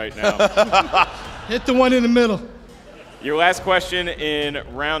the ring right now. Hit the one in the middle. Your last question in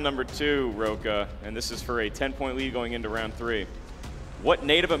round number 2, Rocha, and this is for a 10-point lead going into round 3. What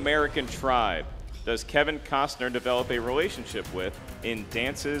Native American tribe does Kevin Costner develop a relationship with in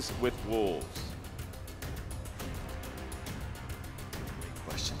Dances with Wolves?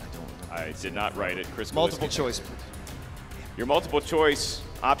 Question, I don't know. I did not write it. Chris Multiple Gillespie. choice. Your multiple choice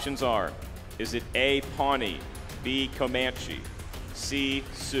options are, is it A, Pawnee, B, Comanche, C,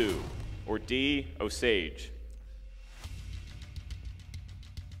 Sioux, or D, Osage?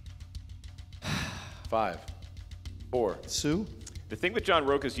 5, 4. Sioux? The thing with John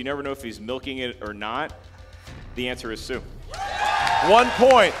Rocha is you never know if he's milking it or not. The answer is Sioux. 1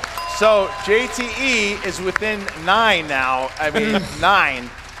 point. So JTE is within 9 now. I mean, 9.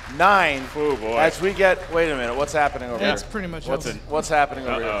 9. Oh, boy. As we get, wait a minute, what's happening over here? That's pretty much What's happening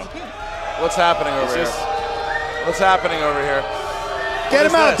over here? What's happening over here? What's happening over here? Get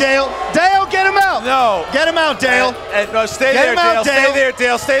him out, Dale. Dale, get him out. No. Get him out, Dale. No, stay Get there, him out, Dale. Dale. Stay there,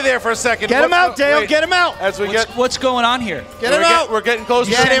 Dale. Stay there for a second. Get him out, Dale. Get him out. As we What's going on here? Get him out. We're getting close.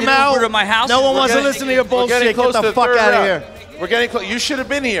 Get him out. Over to my house. No one wants to listen to your bullshit. Get the fuck out of here. We're getting close. You should have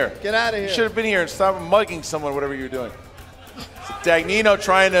been here. Get out of here. You should have been here and stop mugging someone, whatever you're doing. So Dagnino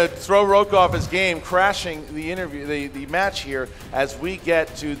trying to throw Rocha off his game, crashing the interview, the match here as we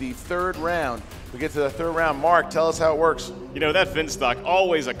get to the 3rd round. We get to the 3rd round. Mark, tell us how it works. You know, that Finstock,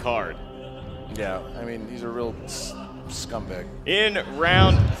 always a card. Yeah, I mean, he's a real scumbag. In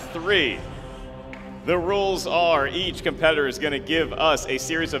round 3, the rules are each competitor is going to give us a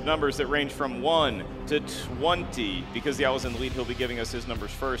series of numbers that range from 1 to 20. Because the Owl's in the lead, he'll be giving us his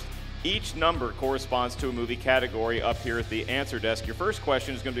numbers first. Each number corresponds to a movie category up here at the answer desk. Your first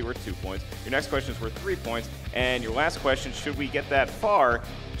question is going to be worth 2 points. Your next question is worth 3 points. And your last question, should we get that far,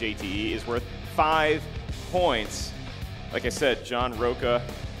 JTE, is worth 5 points. Like I said, John Rocha,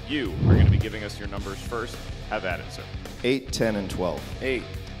 you are going to be giving us your numbers first. Have at it, sir. 8, 10, and 12. 8,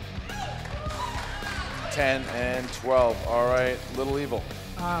 10, and 12. All right, Little Evil.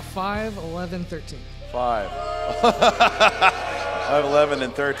 5, 11, 13. 5. 5, 11,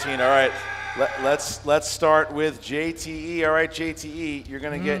 and 13. All right, let's start with JTE. All right, JTE, you're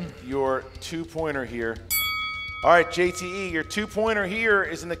going to get your 2-pointer here. All right, JTE, your 2-pointer here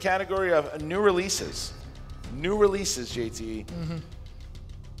is in the category of new releases. New releases, JTE.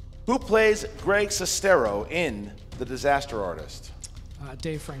 Who plays Greg Sestero in The Disaster Artist?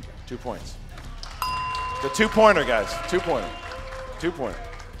 Dave Franco. 2 points. The 2-pointer, guys. 2-pointer. 2-pointer.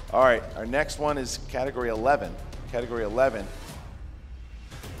 All right, our next one is category 11. Category 11.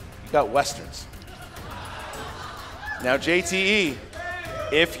 You got Westerns. Now, JTE,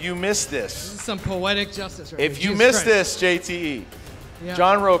 if you miss this. This is some poetic justice right If here. you Jesus miss Christ. this, JTE, Yeah.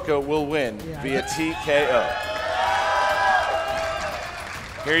 John Rocha will win via TKO.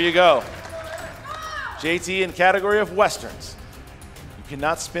 Here you go. JT in category of Westerns. You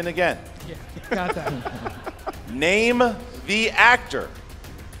cannot spin again. Yeah, got that. Name the actor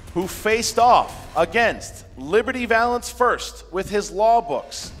who faced off against Liberty Valance first with his law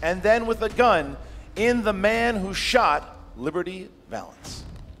books and then with a gun in The Man Who Shot Liberty Valance.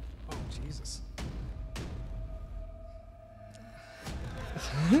 Oh, Jesus.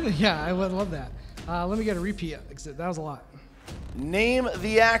 Yeah, I would love that. Let me get a repeat, because that was a lot. Name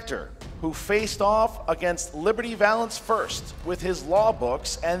the actor who faced off against Liberty Valance first with his law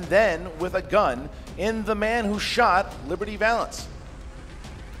books and then with a gun in The Man Who Shot Liberty Valance.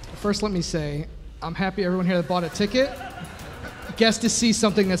 First, let me say, I'm happy everyone here that bought a ticket gets to see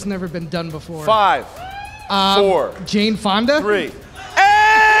something that's never been done before. 5, 4, Jane Fonda. 3.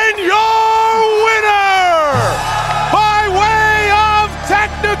 And your winner, by way of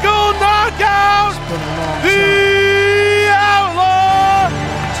technical knockout, the Outlaw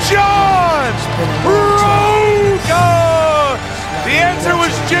John Rocha. The answer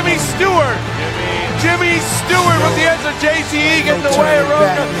was Jimmy Stewart. Jimmy Stewart was the answer. JTE getting away at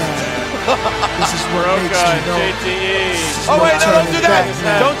Rocha. This is what makes Rocha, you know. JTE. Oh wait, no, don't do that.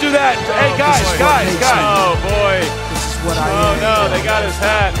 Don't do that. Hey guys. Oh boy. This is what I Oh no, they got his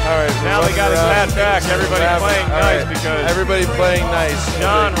hat. All right. Now they got his hat back. Everybody playing nice because everybody playing nice.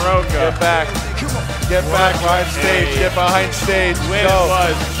 John Rocha. Get back. Get back behind stage. Get behind stage. Win it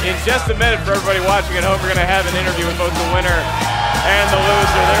was. In just a minute, for everybody watching at home, we're going to have an interview with both the winner and the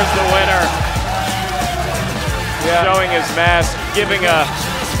loser. There's the winner. Yeah. Showing his mask, giving a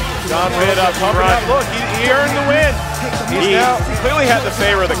bid up front. Look, he earned the win. He clearly had the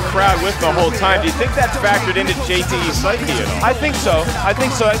favor of the crowd with the whole time. Do you think that factored into JTE's psyche at all? I think so. I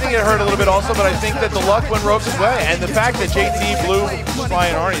think it hurt a little bit also, but I think that the luck went Rocha's way. And the fact that JTE blew Sly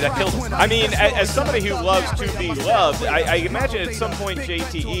and Arnie, that killed him. I mean, as somebody who loves to be loved, I imagine at some point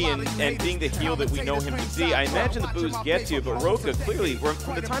JTE and being the heel that we know him to be, I imagine the boos get to you, but Rocha clearly,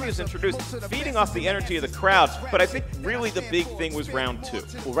 from the time he was introduced, feeding off the energy of the crowd. But I think really the big thing was round two.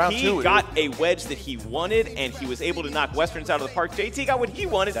 Well, round two, he got a wedge that he wanted, and he was able to knock Westerns out of the park. JT got what he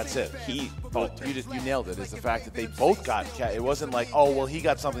wanted. That's it. He you nailed it. Is the fact that they both got. It wasn't like, oh well, he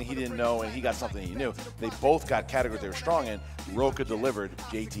got something he didn't know and he got something he knew. They both got categories they were strong in. Rocha delivered.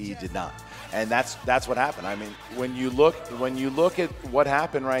 JTE did not. And that's what happened. I mean, when you look at what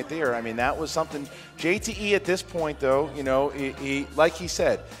happened right there, I mean, that was something. JTE at this point, though, you know, he like he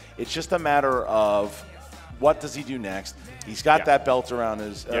said, it's just a matter of what does he do next. He's got that belt around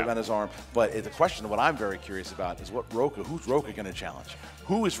his arm, but the question, what I'm very curious about is who's Rocha going to challenge?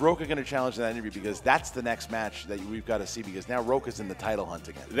 Who is Rocha going to challenge in that interview? Because that's the next match that we've got to see, because now Rocha's in the title hunt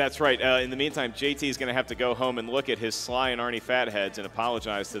again. That's right. In the meantime, JT is going to have to go home and look at his Sly and Arnie fatheads and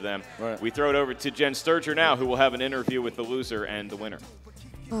apologize to them. Right. We throw it over to Jen Sturger now, who will have an interview with the loser and the winner.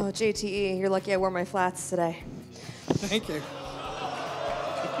 Oh, JTE, you're lucky I wore my flats today. Thank you.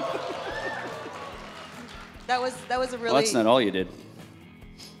 That was a really... Well, that's not all you did.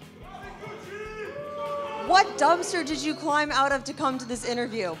 What dumpster did you climb out of to come to this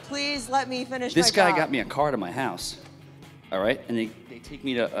interview? Please let me finish This my guy job. got me a car to my house. All right? And they take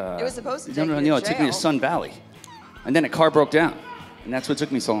me to... It was supposed to no, take no, you no, to it took me to jail. Sun Valley. And then a car broke down. And that's what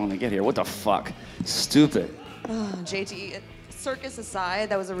took me so long to get here. What the fuck? Stupid. Oh, JTE, circus aside,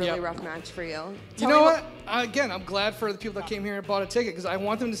 that was a really rough match for you. You know what? Again, I'm glad for the people that came here and bought a ticket, because I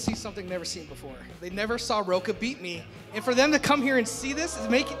want them to see something never seen before. They never saw Rocha beat me. And for them to come here and see this is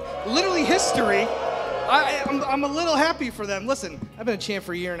making literally history. I'm a little happy for them. Listen, I've been a champ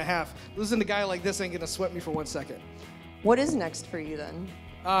for a year and a half. Losing to a guy like this ain't gonna sweat me for 1 second. What is next for you then?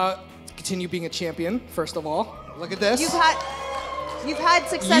 Continue being a champion, first of all. Look at this. You've had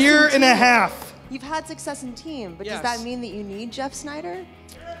success Year in and a team. half. You've had success in team, but Yes. does that mean that you need Jeff Snyder?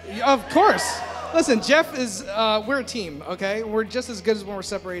 Of course. Listen, Jeff is, we're a team, okay? We're just as good as when we're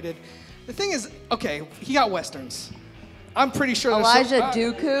separated. The thing is, okay, he got Westerns. I'm pretty sure there's Elijah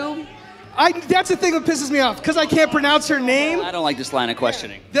Dooku? that's the thing that pisses me off, because I can't pronounce her name. I don't like this line of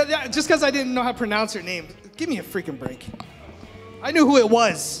questioning. Just because I didn't know how to pronounce her name. Give me a freaking break. I knew who it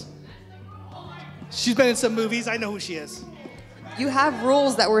was. She's been in some movies. I know who she is. You have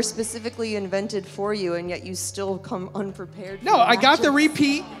rules that were specifically invented for you, and yet you still come unprepared. No, for I got the matches.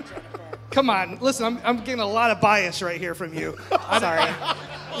 repeat. Come on, listen, I'm getting a lot of bias right here from you. Sorry.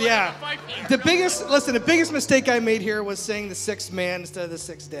 Yeah. The biggest mistake I made here was saying the sixth man instead of the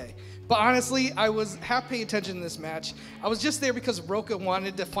sixth day. But honestly, I was half paying attention to this match. I was just there because Rocha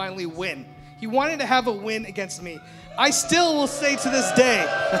wanted to finally win. He wanted to have a win against me. I still will say to this day,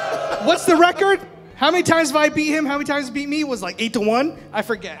 what's the record? How many times have I beat him? How many times he beat me? It was like 8-1? I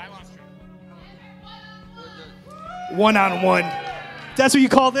forget. 1-on-1. That's what you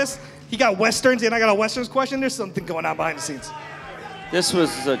call this? He got Westerns and I got a Westerns question? There's something going on behind the scenes. This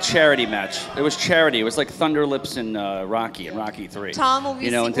was a charity match. It was charity. It was like Thunder Lips and Rocky 3. Tom, will we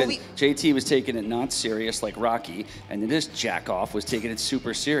you know, see- and will then we- JT was taking it not serious like Rocky, and then this jack-off was taking it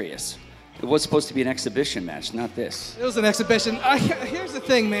super serious. It was supposed to be an exhibition match, not this. It was an exhibition. Here's the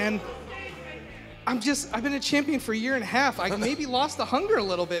thing, man. I've been a champion for a year and a half. I maybe lost the hunger a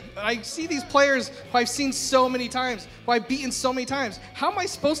little bit. I see these players who I've seen so many times, who I've beaten so many times. How am I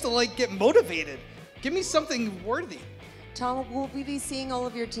supposed to like get motivated? Give me something worthy. Tom, will we be seeing all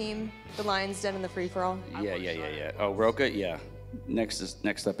of your team, the Lions Den and the Free For All? Yeah. Oh, Rocha, yeah.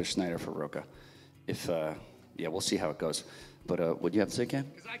 Next up is Schneider for Rocha. Yeah, we'll see how it goes. But what do you have to say, Cam?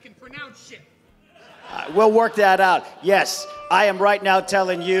 Because I can pronounce shit. We'll work that out. Yes, I am right now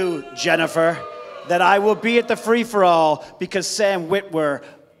telling you, Jennifer, that I will be at the free-for-all because Sam Witwer,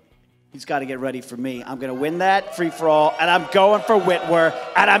 he's got to get ready for me. I'm going to win that free-for-all, and I'm going for Witwer,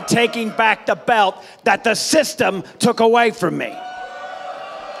 and I'm taking back the belt that the system took away from me.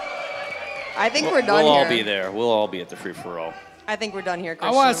 I think we're done We'll here. all be there. We'll all be at the free-for-all. I think we're done here, I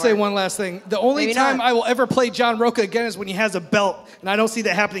Christian. want to say We're- one last thing. The only Maybe time not. I will ever play John Rocha again is when he has a belt, and I don't see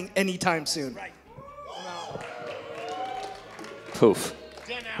that happening anytime soon. Poof.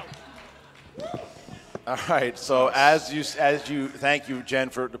 All right, so as you thank you, Jen,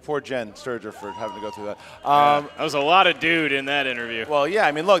 for the poor Jen Sturger for having to go through that. That was a lot of dude in that interview. Well, yeah,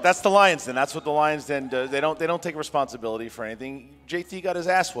 I mean, look, that's the Lions Den. That's what the Lions Den does. They don't take responsibility for anything. JT got his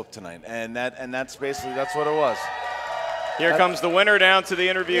ass whooped tonight, and that's basically what it was. Here comes the winner down to the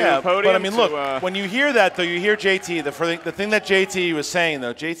interview podium. But I mean, look, when you hear that, though, you hear JT. The thing that JT was saying,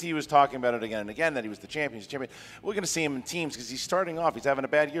 though, JT was talking about it again and again, that he was the champion. We're going to see him in teams because he's starting off. He's having a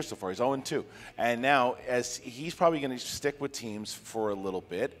bad year so far. He's 0-2. And now, as he's probably going to stick with teams for a little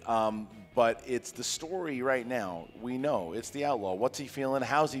bit. But it's the story right now. We know it's the Outlaw. What's he feeling?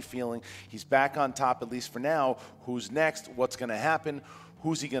 How's he feeling? He's back on top, at least for now. Who's next? What's going to happen?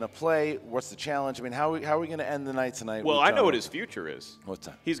 Who's he going to play? What's the challenge? I mean, how are we going to end the night tonight? Well, I know what his future is. What's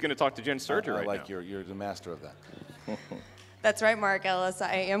that? He's going to talk to Jen Sturger right now. You're the master of that. That's right, Mark Ellis.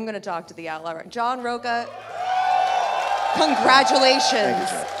 I am going to talk to the Outlaw. John Rocha, congratulations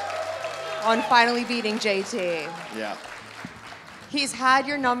on finally beating JT. Yeah. He's had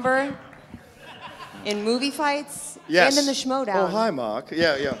your number in movie fights Yes. and in the Schmoedown. Oh, hi, Mark.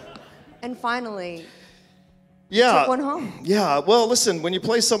 Yeah. And finally, Yeah. took one home. Yeah, well, listen, when you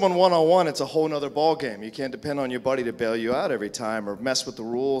play someone one-on-one, it's a whole nother ball game. You can't depend on your buddy to bail you out every time or mess with the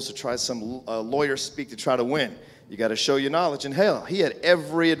rules or try some lawyer speak to try to win. You got to show your knowledge. And hell, he had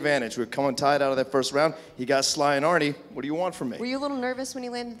every advantage. We were coming tied out of that first round. He got Sly and Arnie. What do you want from me? Were you a little nervous when he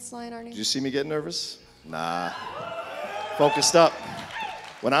landed Sly and Arnie? Did you see me get nervous? Nah. Focused up.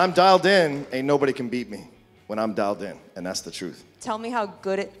 When I'm dialed in, ain't nobody can beat me. When I'm dialed in, and that's the truth. Tell me how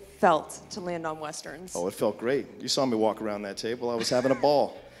good it felt to land on Westerns. Oh, it felt great. You saw me walk around that table. I was having a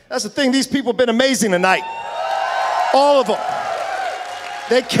ball. That's the thing. These people have been amazing tonight. All of them.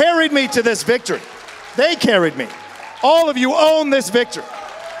 They carried me to this victory. They carried me. All of you own this victory.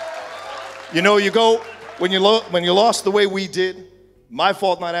 You know, you go, when you lost the way we did, my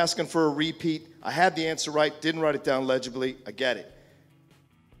fault not asking for a repeat. I had the answer right, didn't write it down legibly. I get it.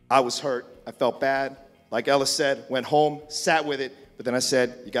 I was hurt. I felt bad. Like Ellis said, went home, sat with it. But then I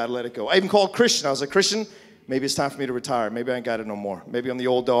said, you got to let it go. I even called Christian. I was like, Christian, maybe it's time for me to retire. Maybe I ain't got it no more. Maybe I'm the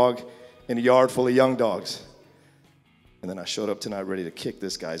old dog in a yard full of young dogs. And then I showed up tonight ready to kick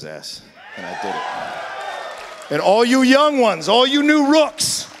this guy's ass. And I did it. And all you young ones, all you new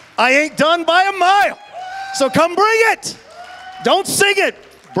rooks, I ain't done by a mile. So come bring it. Don't sing it.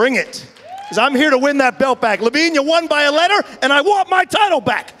 Bring it. Because I'm here to win that belt back. Levine, you won by a letter, and I want my title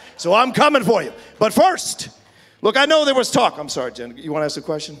back. So I'm coming for you. But first, look, I know there was talk. I'm sorry, Jen. You want to ask a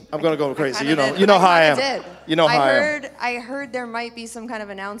question? I'm going to go crazy. You know how I am. You know how I am. I heard there might be some kind of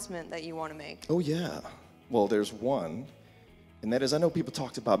announcement that you want to make. Oh, yeah. Well, there's one. And that is, I know people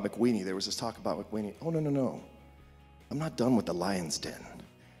talked about McWeenie. There was this talk about McWeenie. Oh, no. I'm not done with the Lions Den.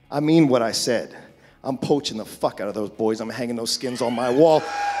 I mean what I said. I'm poaching the fuck out of those boys. I'm hanging those skins on my wall.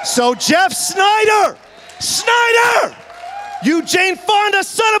 So Jeff Snyder! You Jane Fonda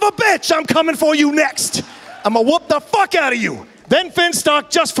son of a bitch! I'm coming for you next. I'm gonna whoop the fuck out of you. Then Finstock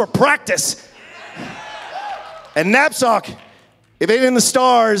just for practice. And Knapsack, if it ain't in the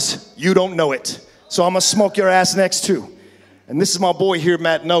stars, you don't know it. So I'm gonna smoke your ass next too. And this is my boy here,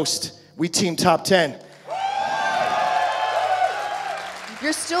 Matt Nost. We team top 10.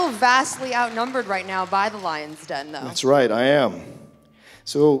 You're still vastly outnumbered right now by the Lions Den, though. That's right, I am.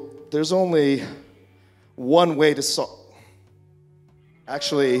 So there's only one way to solve.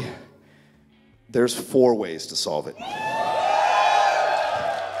 Actually, there's 4 ways to solve it.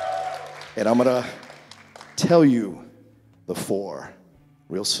 And I'm gonna tell you the 4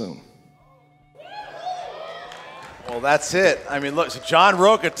 real soon. Well, that's it. I mean, look, so John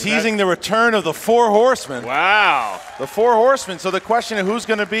Rocha teasing the return of the 4 Horsemen. Wow. The 4 Horsemen. So the question of who's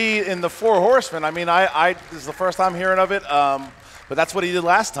going to be in the 4 Horsemen, I mean, this is the first time hearing of it, but that's what he did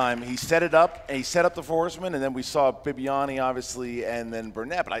last time. He set it up, and he set up the 4 Horsemen, and then we saw Bibiani, obviously, and then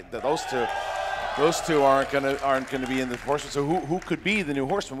Burnett. But those two aren't going to be in the Horsemen. So who could be the new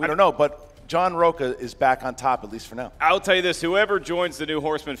Horseman? We don't know, but John Rocha is back on top, at least for now. I'll tell you this, whoever joins the new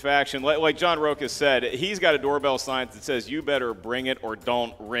Horseman faction, like John Rocha said, he's got a doorbell sign that says, you better bring it or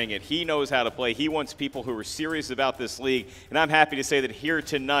don't ring it. He knows how to play. He wants people who are serious about this league. And I'm happy to say that here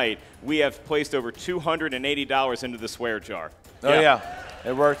tonight, we have placed over $280 into the swear jar. Oh, yeah.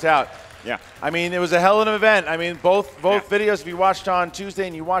 It worked out. Yeah. I mean, it was a hell of an event. I mean, both videos, if you watched on Tuesday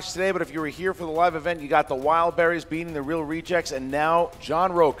and you watched today, but if you were here for the live event, you got the Wild Berries beating the Real Rejects, and now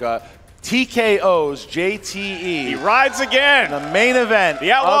John Rocha TKO's JTE. He rides again. The main event.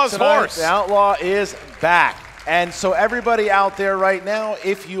 The Outlaw's horse. The Outlaw is back. And so everybody out there right now,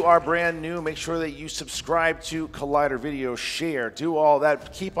 if you are brand new, make sure that you subscribe to Collider Video, share, do all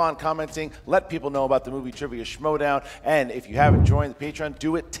that. Keep on commenting. Let people know about the movie Trivia Schmoedown. And if you haven't joined the Patreon,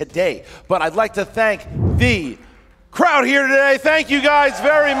 do it today. But I'd like to thank the crowd here today. Thank you guys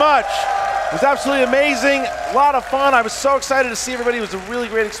very much. It was absolutely amazing. A lot of fun. I was so excited to see everybody. It was a really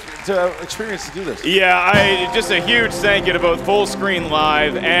great experience to do this. Yeah, just a huge thank you to both Full Screen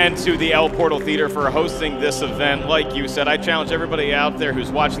Live and to the El Portal Theater for hosting this event. Like you said, I challenge everybody out there who's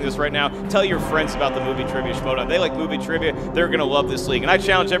watching this right now, tell your friends about the movie Trivia Schmoedown. They like movie trivia. They're going to love this league. And I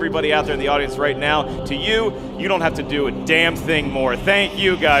challenge everybody out there in the audience right now, to you don't have to do a damn thing more. Thank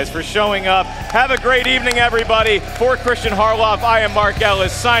you guys for showing up. Have a great evening, everybody. For Christian Harloff, I am Mark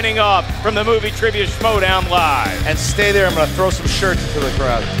Ellis, signing off from the movie Trivia Schmoedown Live. And stay there. I'm going to throw some shirts into the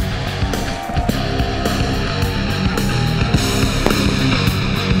crowd.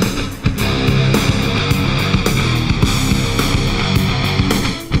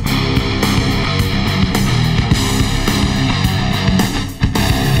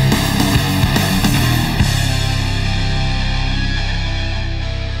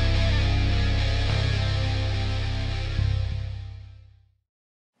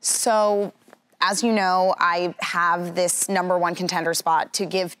 So, as you know, I have this #1 contender spot to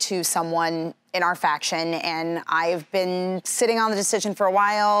give to someone in our faction, and I've been sitting on the decision for a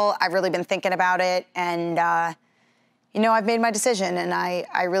while. I've really been thinking about it, and, you know, I've made my decision, and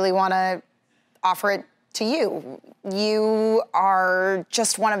I really want to offer it to you. You are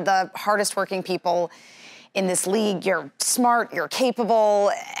just one of the hardest working people in this league. You're smart, you're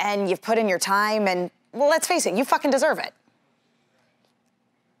capable, and you've put in your time, and, well, let's face it, you fucking deserve it.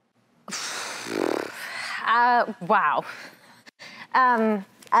 Wow. I'm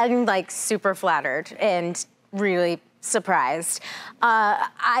like super flattered and really surprised. But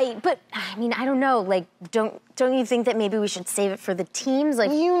I mean, I don't know. Like, don't you think that maybe we should save it for the teams?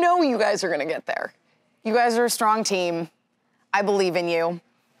 Like, you know, you guys are gonna get there. You guys are a strong team. I believe in you.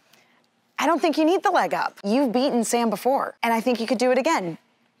 I don't think you need the leg up. You've beaten Sam before, and I think you could do it again.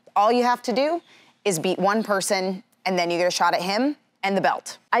 All you have to do is beat one person, and then you get a shot at him and the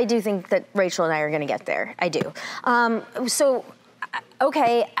belt. I do think that Rachel and I are gonna get there. I do. So,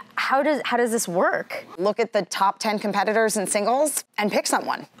 okay, how does this work? Look at the top 10 competitors in singles and pick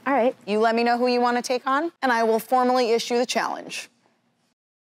someone. All right. You let me know who you want to take on, and I will formally issue the challenge.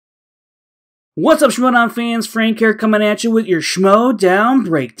 What's up, Schmoedown fans? Frank here, coming at you with your Schmoedown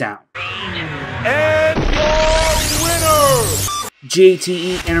breakdown. And your winner!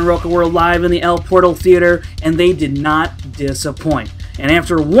 JTE and Rocha were live in the El Portal Theater, and they did not disappoint. And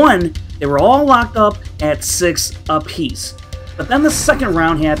after one, they were all locked up at 6 apiece. But then the second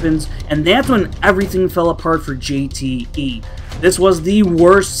round happens, and that's when everything fell apart for JTE. This was the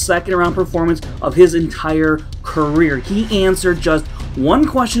worst second round performance of his entire career. He answered just one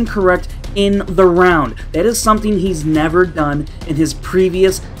question correct in the round. That is something he's never done in his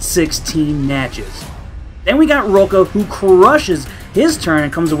previous 16 matches. Then we got Rocha, who crushes his turn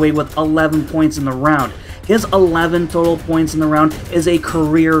and comes away with 11 points in the round. His 11 total points in the round is a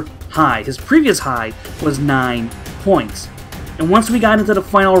career high. His previous high was 9 points. And once we got into the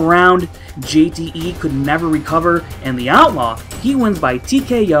final round, JTE could never recover, and the Outlaw, he wins by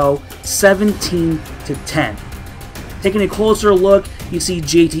TKO 17-10. Taking a closer look, you see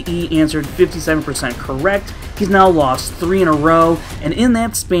JTE answered 57% correct. He's now lost 3 in a row, and in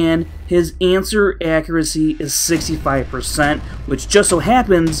that span, his answer accuracy is 65%, which just so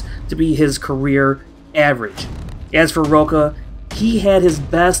happens to be his career average. As for Rocha, he had his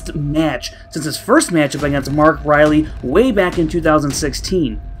best match since his first matchup against Mark Riley way back in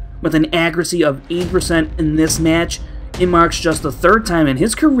 2016. With an accuracy of 80% in this match, it marks just the third time in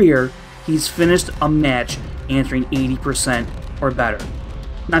his career he's finished a match answering 80% or better.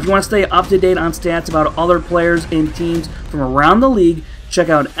 Now, if you want to stay up to date on stats about other players and teams from around the league, check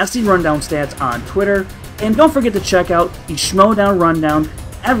out SD Rundown Stats on Twitter, and don't forget to check out the Schmoedown Rundown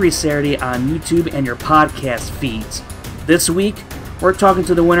every Saturday on YouTube and your podcast feeds. This week, we're talking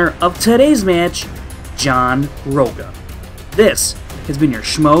to the winner of today's match, John Rocha. This has been your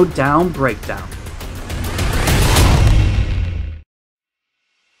Schmoedown Breakdown.